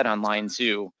got ahead on line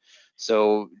 2.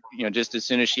 So, just as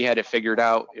soon as she had it figured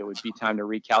out, it would be time to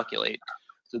recalculate.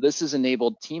 So this has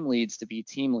enabled team leads to be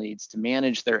team leads, to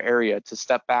manage their area, to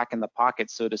step back in the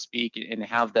pocket, so to speak, and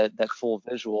have that full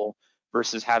visual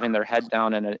versus having their head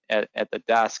down at the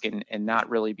desk and not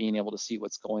really being able to see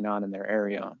what's going on in their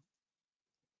area.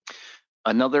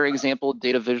 Another example,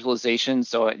 data visualization.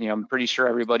 So, I'm pretty sure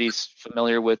everybody's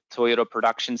familiar with Toyota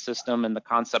production system and the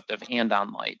concept of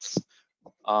and-on lights.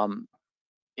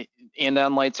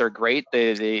 And-on lights are great.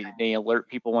 They alert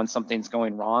people when something's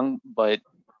going wrong, but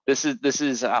this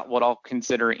is what I'll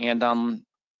consider and-on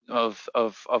of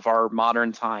our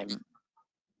modern time,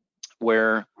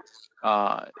 where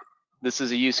this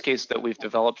is a use case that we've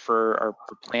developed for our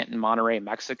plant in Monterrey,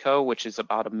 Mexico, which is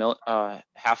about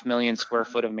 500,000 square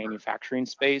foot of manufacturing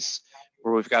space,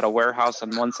 where we've got a warehouse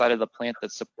on one side of the plant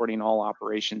that's supporting all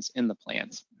operations in the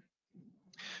plant.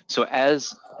 So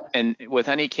and with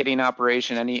any kitting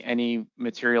operation, any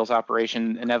materials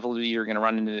operation, inevitably you're going to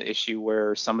run into the issue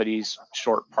where somebody's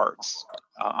short parts.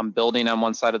 I'm building on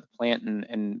one side of the plant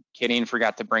and kitting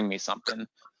forgot to bring me something.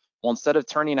 Well, instead of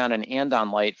turning on an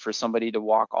and-on light for somebody to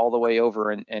walk all the way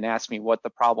over and ask me what the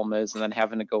problem is and then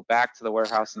having to go back to the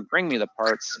warehouse and bring me the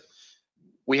parts,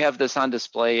 we have this on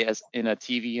display as in a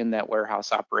TV in that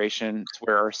warehouse operation, to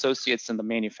where our associates in the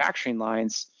manufacturing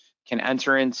lines can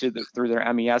enter into through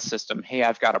their MES system, hey,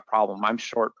 I've got a problem. I'm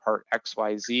short part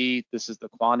XYZ. This is the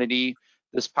quantity.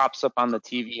 This pops up on the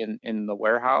TV in the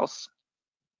warehouse,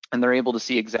 and they're able to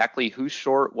see exactly who's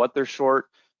short, what they're short,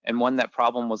 and when that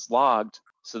problem was logged.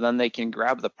 So then they can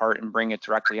grab the part and bring it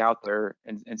directly out there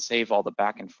and save all the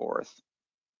back and forth.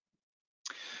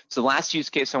 So the last use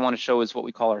case I want to show is what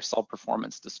we call our cell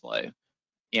performance display.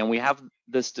 And we have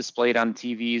this displayed on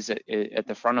TVs at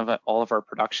the front of all of our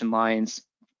production lines.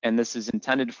 And this is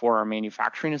intended for our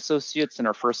manufacturing associates and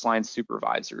our first line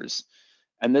supervisors.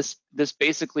 And this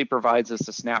basically provides us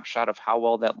a snapshot of how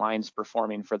well that line's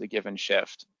performing for the given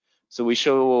shift. So we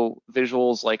show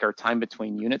visuals like our time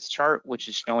between units chart, which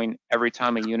is showing every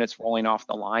time a unit's rolling off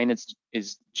the line,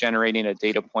 is generating a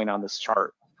data point on this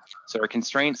chart. So our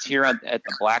constraints here at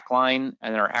the black line,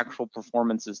 and our actual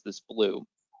performance is this blue.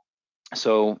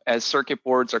 So as circuit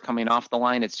boards are coming off the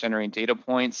line, it's generating data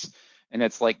points, and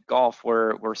it's like golf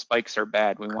where spikes are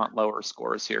bad. We want lower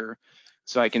scores here.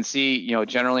 So I can see,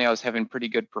 generally I was having pretty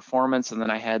good performance, and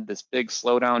then I had this big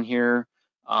slowdown here.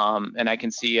 And I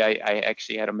can see I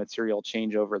actually had a material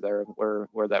changeover there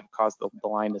where that caused the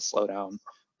line to slow down.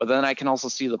 But then I can also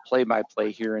see the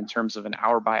play-by-play here in terms of an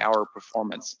hour-by-hour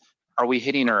performance. Are we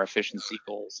hitting our efficiency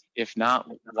goals? If not,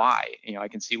 why? I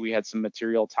can see we had some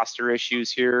material tester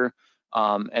issues here,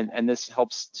 and this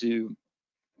helps to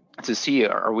see,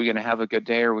 are we going to have a good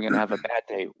day or are we going to have a bad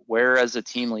day? Where, as a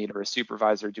team lead or a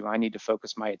supervisor, do I need to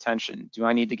focus my attention? Do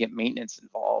I need to get maintenance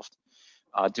involved?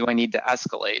 Do I need to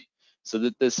escalate? So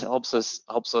that this helps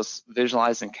us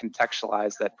visualize and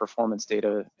contextualize that performance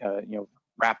data,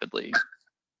 rapidly.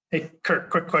 Hey, Kurt,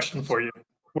 quick question for you.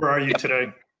 Where are you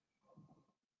today?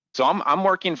 So I'm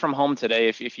working from home today,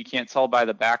 if you can't tell by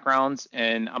the backgrounds,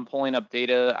 and I'm pulling up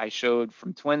data I showed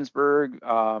from Twinsburg,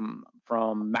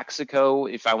 from Mexico.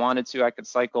 If I wanted to, I could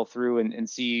cycle through and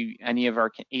see any of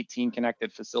our 18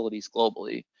 connected facilities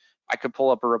globally. I could pull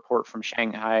up a report from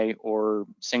Shanghai or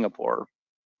Singapore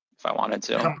if I wanted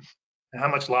to. How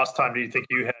much lost time do you think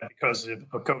you had because of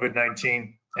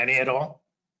COVID-19? Any at all?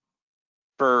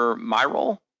 For my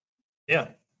role? Yeah.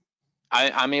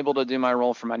 I'm able to do my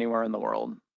role from anywhere in the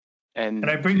world. And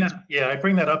I bring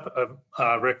that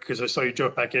up, Rick, because I saw you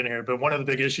jump back in here. But one of the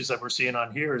big issues that we're seeing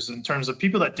on here is in terms of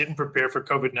people that didn't prepare for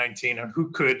COVID-19 or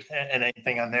who could and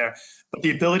anything on there. But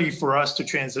the ability for us to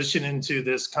transition into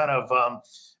this kind of,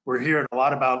 we're hearing a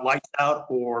lot about lights out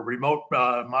or remote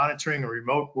monitoring or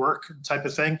remote work type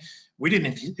of thing. We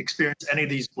didn't experience any of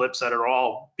these blips at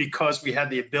all because we had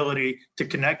the ability to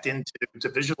connect into, to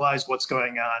visualize what's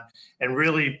going on and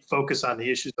really focus on the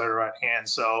issues that are at hand.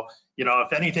 So, you know,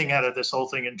 if anything out of this whole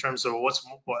thing in terms of what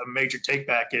a major take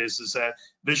back is that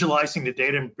visualizing the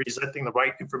data and presenting the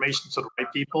right information to the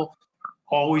right people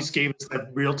always gave us that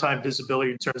real-time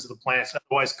visibility in terms of the plants.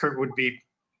 Otherwise, Kurt would be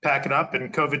packing up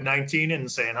in COVID-19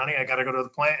 and saying, honey, I got to go to the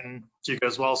plant. And she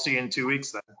goes, well, I'll see you in 2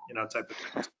 weeks then, you know, type of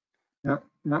thing. Yep,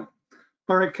 yep.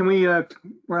 All right, can we,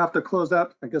 we'll have to close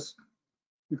out. I guess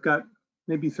we've got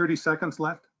maybe 30 seconds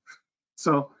left.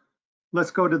 So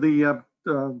let's go to the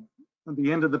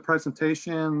end of the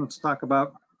presentation. Let's talk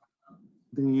about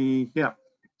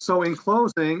So in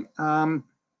closing,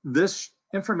 this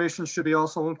information should be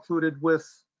also included with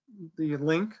the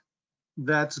link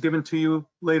that's given to you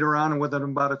later on within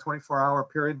about a 24-hour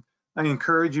period. I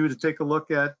encourage you to take a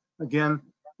look at, again,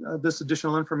 this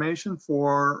additional information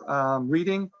for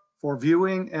reading, for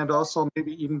viewing, and also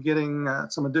maybe even getting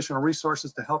some additional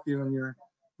resources to help you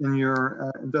in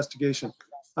your investigation.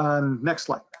 Next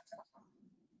slide.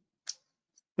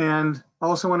 And I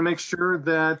also want to make sure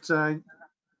that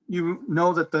you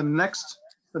know that the next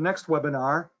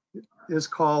webinar is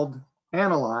called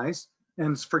Analyze,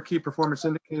 and it's for key performance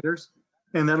indicators,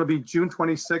 and that'll be June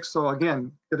 26th. So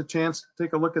again, get a chance to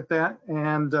take a look at that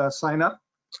and sign up.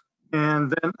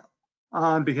 And then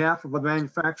on behalf of the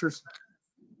manufacturers,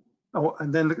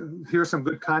 and then here's some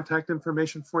good contact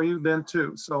information for you then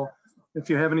too. So if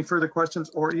you have any further questions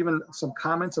or even some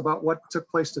comments about what took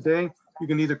place today, you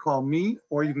can either call me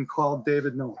or you can call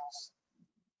David Knowles.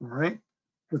 All right.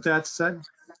 With that said.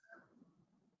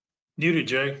 Muted,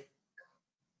 Jay.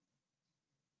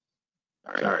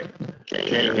 Sorry,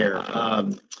 Jay here.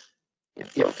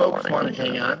 If folks want to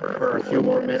hang on for a few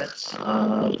more minutes,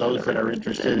 those that are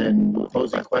interested in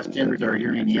posing questions or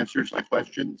hearing answers to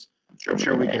questions, I'm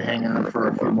sure we can hang on for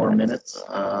a few more minutes.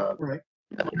 Right.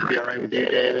 That would be all right with you,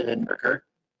 David and Kurt?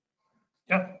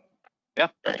 Yeah. Yeah.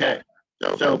 Okay.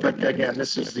 So, but again,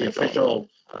 this is the official,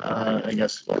 I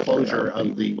guess, closure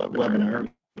of the webinar.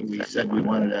 We said we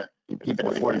wanted to keep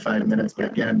it 45 minutes,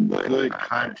 but again, good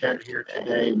content here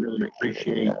today. Really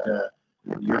appreciate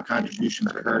your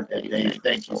contributions, Kurt and Dave.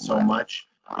 Thank you so much.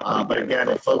 But again,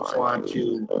 if folks want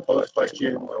to pose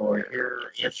questions or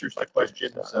hear answers to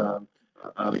questions,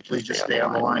 please just stay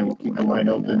on the line. We'll keep the line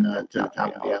open to the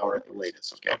top of the hour at the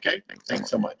latest. Okay? Thanks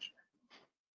so much.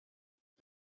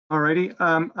 All righty.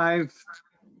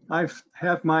 I've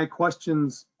had my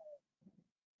questions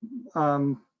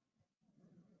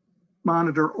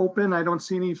monitor open. I don't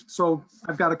see any. So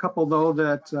I've got a couple though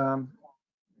that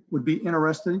would be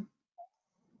interesting.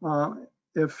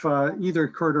 If either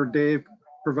Kurt or Dave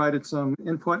provided some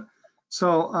input.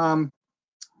 So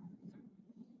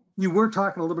you were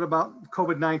talking a little bit about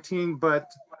COVID-19, but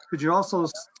could you also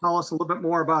tell us a little bit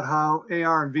more about how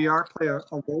AR and VR play a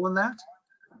role in that?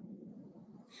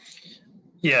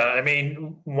 Yeah, I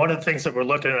mean, one of the things that we're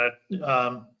looking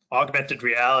at augmented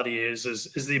reality is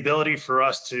the ability for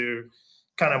us to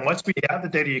kind of, once we have the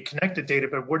data, you connect the data,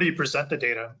 but where do you present the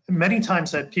data? Many times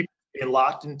that people get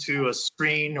locked into a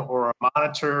screen or a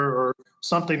monitor or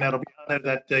something that'll be on there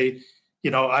that they, you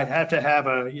know, I'd have to have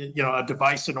a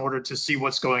device in order to see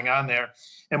what's going on there.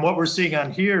 And what we're seeing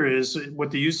on here is with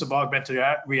the use of augmented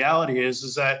reality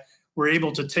is that we're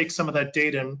able to take some of that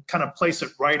data and kind of place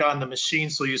it right on the machine.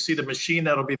 So you see the machine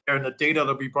that'll be there and the data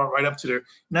that'll be brought right up to there. And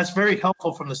that's very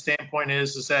helpful from the standpoint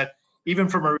is that even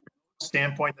from a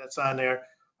standpoint that's on there,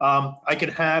 I can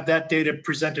have that data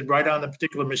presented right on the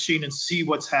particular machine and see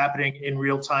what's happening in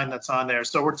real time that's on there.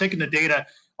 So we're taking the data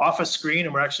off a screen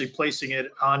and we're actually placing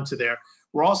it onto there.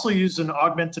 We're also using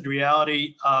augmented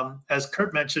reality, as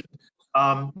Kurt mentioned,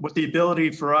 with the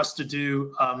ability for us to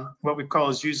do what we call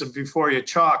is use a Vuforia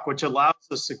chalk, which allows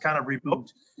us to kind of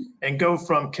remote and go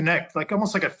from connect, like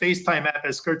almost like a FaceTime app,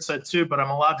 as Kurt said too, but I'm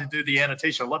allowed to do the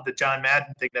annotation. I love the John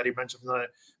Madden thing that he mentioned, but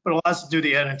it allows us to do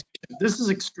the annotation. This is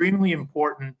extremely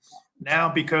important now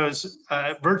because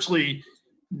virtually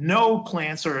no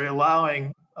plants are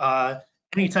allowing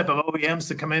any type of OEMs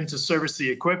to come in to service the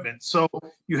equipment. So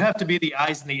you have to be the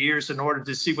eyes and the ears in order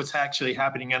to see what's actually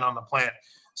happening on the plant.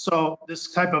 So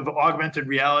this type of augmented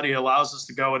reality allows us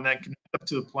to go and then connect up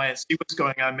to the plant, see what's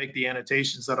going on, make the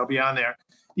annotations that'll be on there.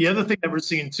 The other thing that we're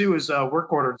seeing too is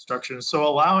work order instructions. So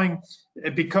allowing,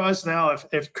 because now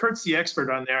if Kurt's the expert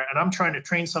on there and I'm trying to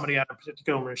train somebody on a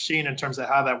particular machine in terms of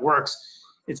how that works,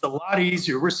 it's a lot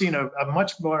easier. We're seeing a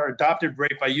much more adopted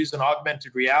rate by using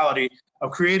augmented reality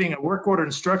of creating a work order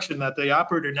instruction that the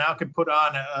operator now can put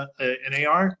on an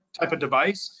AR type of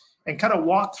device and kind of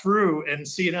walk through and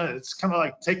see it. It's kind of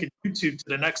like taking YouTube to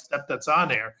the next step that's on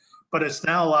there, but it's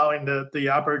now allowing the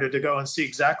operator to go and see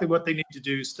exactly what they need to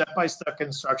do, step-by-step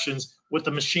instructions with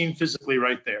the machine physically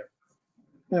right there.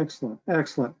 Excellent,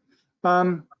 excellent.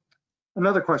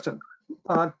 Another question.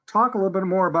 Talk a little bit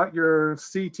more about your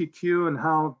CTQ and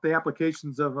how the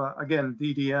applications of, again,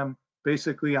 DDM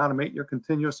basically automate your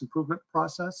continuous improvement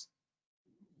process.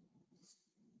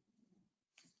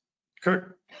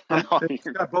 Kurt?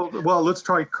 Well, let's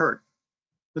try Kurt.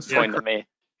 Let's try Point to me.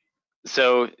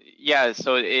 So yeah,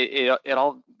 so it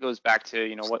all goes back to,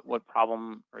 you know, what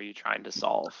problem are you trying to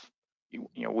solve? You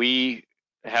know, we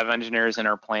have engineers in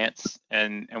our plants,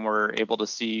 and we're able to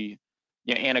see,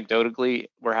 you know, anecdotally,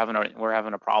 we're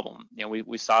having a problem. You know,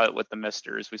 we saw it with the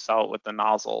misters, we saw it with the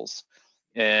nozzles,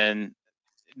 and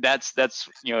that's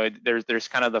you know, there's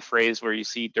kind of the phrase where you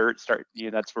see dirt start, you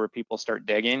know, that's where people start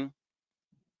digging.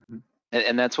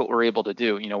 And that's what we're able to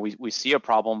do. You know, we see a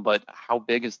problem, but how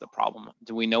big is the problem?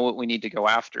 Do we know what we need to go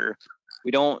after?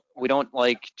 We don't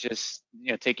like just,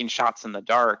 you know, taking shots in the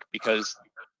dark, because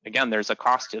again, there's a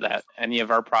cost to that. Any of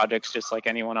our projects, just like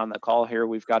anyone on the call here,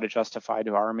 we've got to justify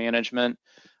to our management.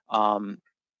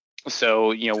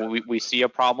 So, you know, we see a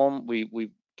problem,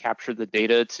 we capture the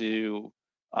data to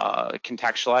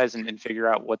contextualize and figure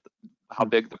out how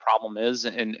big the problem is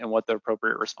and what the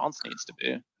appropriate response needs to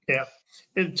be. Yeah,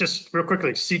 it just real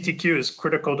quickly, CTQ is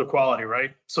critical to quality,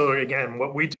 right? So again,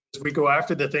 what we do is we go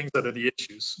after the things that are the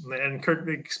issues. And Kurt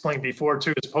explained before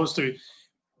too, as opposed to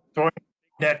throwing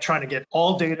net, trying to get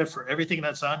all data for everything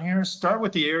that's on here, start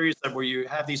with the areas where you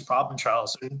have these problem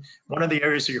trials. And one of the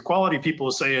areas that your quality people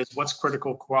will say is what's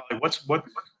critical quality?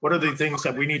 What are the things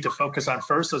that we need to focus on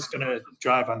first that's going to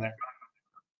drive on there?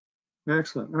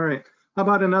 Excellent. All right. How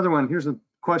about another one? Here's a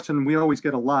question we always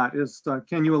get a lot is,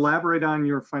 can you elaborate on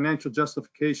your financial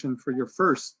justification for your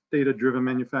first data-driven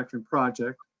manufacturing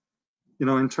project, you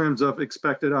know, in terms of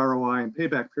expected ROI and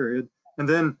payback period? And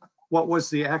then what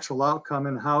was the actual outcome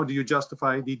and how do you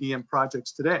justify DDM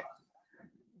projects today?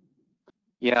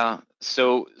 Yeah,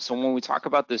 so when we talk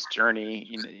about this journey,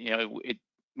 you know, it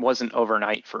wasn't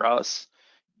overnight for us.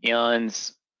 And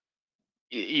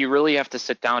you really have to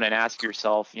sit down and ask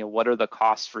yourself, you know, what are the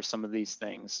costs for some of these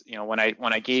things? You know, when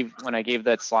I gave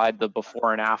that slide, the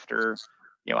before and after,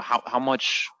 you know, how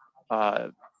much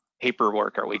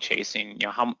paperwork are we chasing? You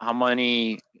know, how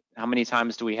many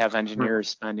times do we have engineers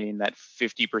spending that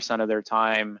 50% of their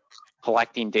time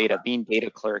collecting data, being data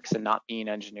clerks and not being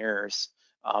engineers?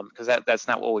 Because that's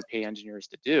not what we pay engineers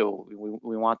to do.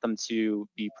 We want them to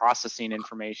be processing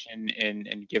information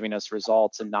and giving us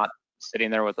results, and not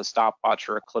sitting there with a stopwatch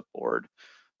or a clipboard.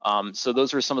 So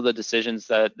those were some of the decisions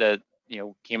that you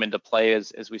know, came into play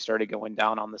as we started going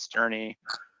down on this journey.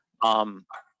 And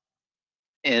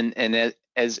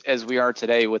as we are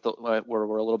today, where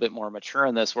we're a little bit more mature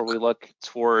in this, where we look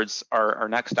towards our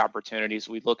next opportunities,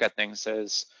 we look at things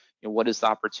as, you know, what is the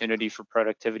opportunity for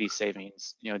productivity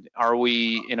savings? You know, are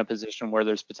we in a position where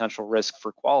there's potential risk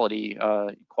for quality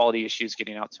issues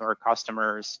getting out to our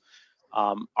customers?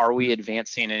 Are we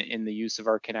advancing in the use of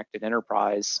our connected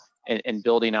enterprise and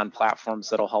building on platforms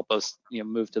that'll help us, you know,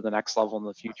 move to the next level in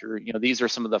the future? You know, these are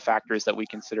some of the factors that we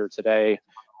consider today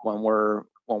when we're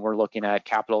looking at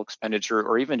capital expenditure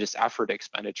or even just effort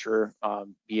expenditure,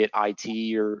 be it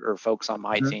IT or folks on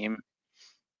my team.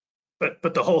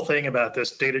 But the whole thing about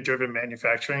this data-driven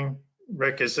manufacturing,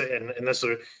 Rick, is, and this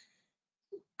is,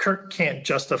 Kurt can't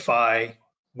justify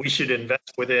we should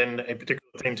invest within a particular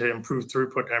thing to improve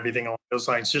throughput and everything along those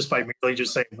lines just by merely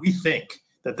just saying we think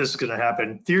that this is going to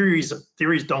happen. Theories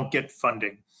don't get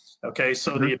funding. Okay,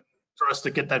 so for us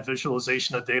to get that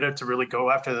visualization of data to really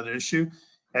go after that issue,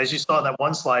 as you saw that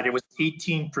one slide, it was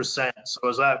 18%. So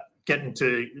is that getting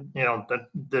to, you know,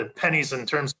 the pennies in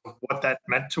terms of what that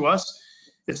meant to us?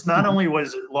 It's not only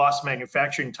was it lost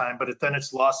manufacturing time, but then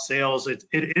it's lost sales. It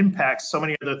impacts so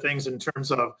many other things in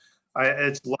terms of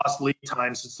it's lost lead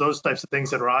times. It's those types of things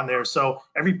that are on there. So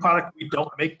every product we don't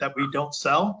make, that we don't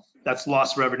sell, that's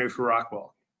lost revenue for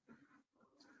Rockwell.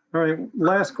 All right,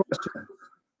 last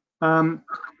question.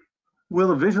 Will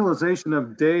the visualization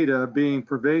of data being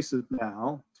pervasive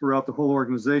now throughout the whole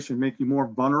organization make you more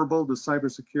vulnerable to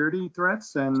cybersecurity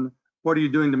threats? And what are you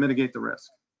doing to mitigate the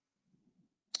risk?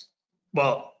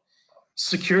 Well,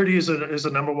 Security is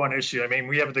a number one issue. I mean,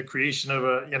 we have the creation of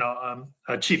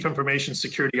a chief information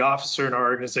security officer in our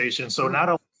organization. So not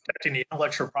only protecting the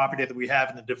intellectual property that we have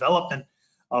in the development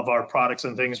of our products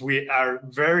and things, we are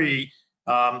very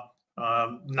not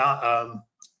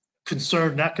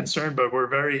concerned, but we're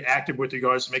very active with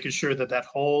regards to making sure that that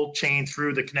whole chain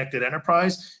through the connected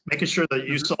enterprise, making sure that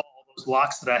you saw all those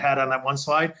locks that I had on that one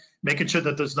slide, making sure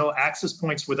that there's no access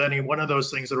points with any one of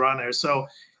those things that are on there. So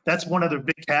that's one of the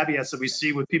big caveats that we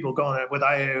see with people going with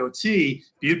IIoT.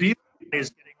 Beauty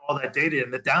is getting all that data,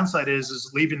 and the downside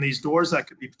is leaving these doors that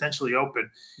could be potentially open.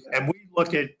 And we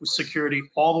look at security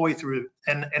all the way through.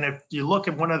 And if you look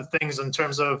at one of the things in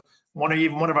terms of one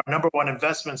of our number one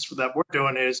investments that we're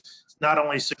doing is not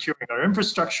only securing our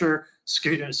infrastructure,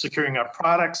 securing our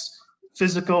products,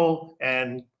 physical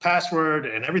and password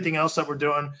and everything else that we're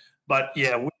doing. But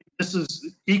yeah, this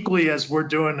is equally as we're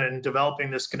doing and developing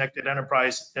this connected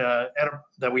enterprise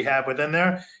that we have within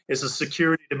there is a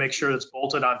security to make sure it's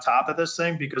bolted on top of this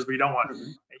thing, because we don't want,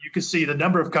 you can see the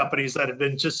number of companies that have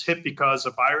been just hit because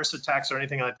of virus attacks or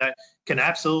anything like that can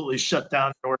absolutely shut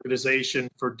down an organization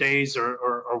for days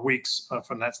or weeks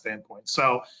from that standpoint.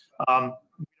 So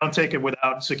we don't take it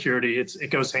without security. It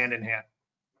goes hand in hand.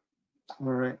 All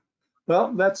right.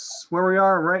 Well, that's where we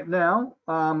are right now.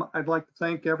 I'd like to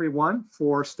thank everyone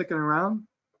for sticking around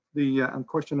the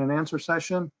question and answer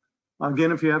session.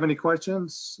 Again, if you have any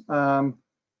questions,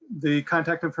 the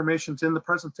contact information is in the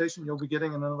presentation. You'll be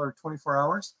getting in another 24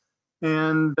 hours.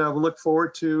 And we'll look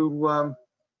forward to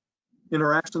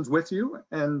interactions with you.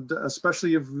 And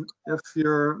especially if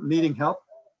you're needing help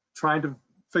trying to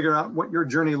figure out what your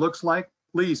journey looks like,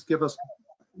 please give us,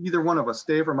 either one of us,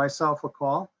 Dave or myself, a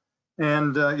call.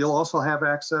 And you'll also have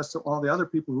access to all the other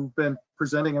people who've been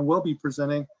presenting and will be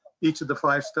presenting each of the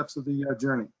 5 steps of the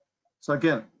journey. So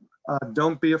again,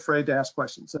 don't be afraid to ask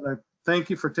questions. And I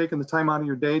thank you for taking the time out of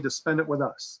your day to spend it with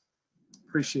us.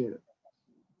 Appreciate it.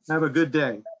 Have a good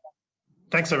day.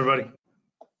 Thanks, everybody.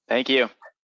 Thank you.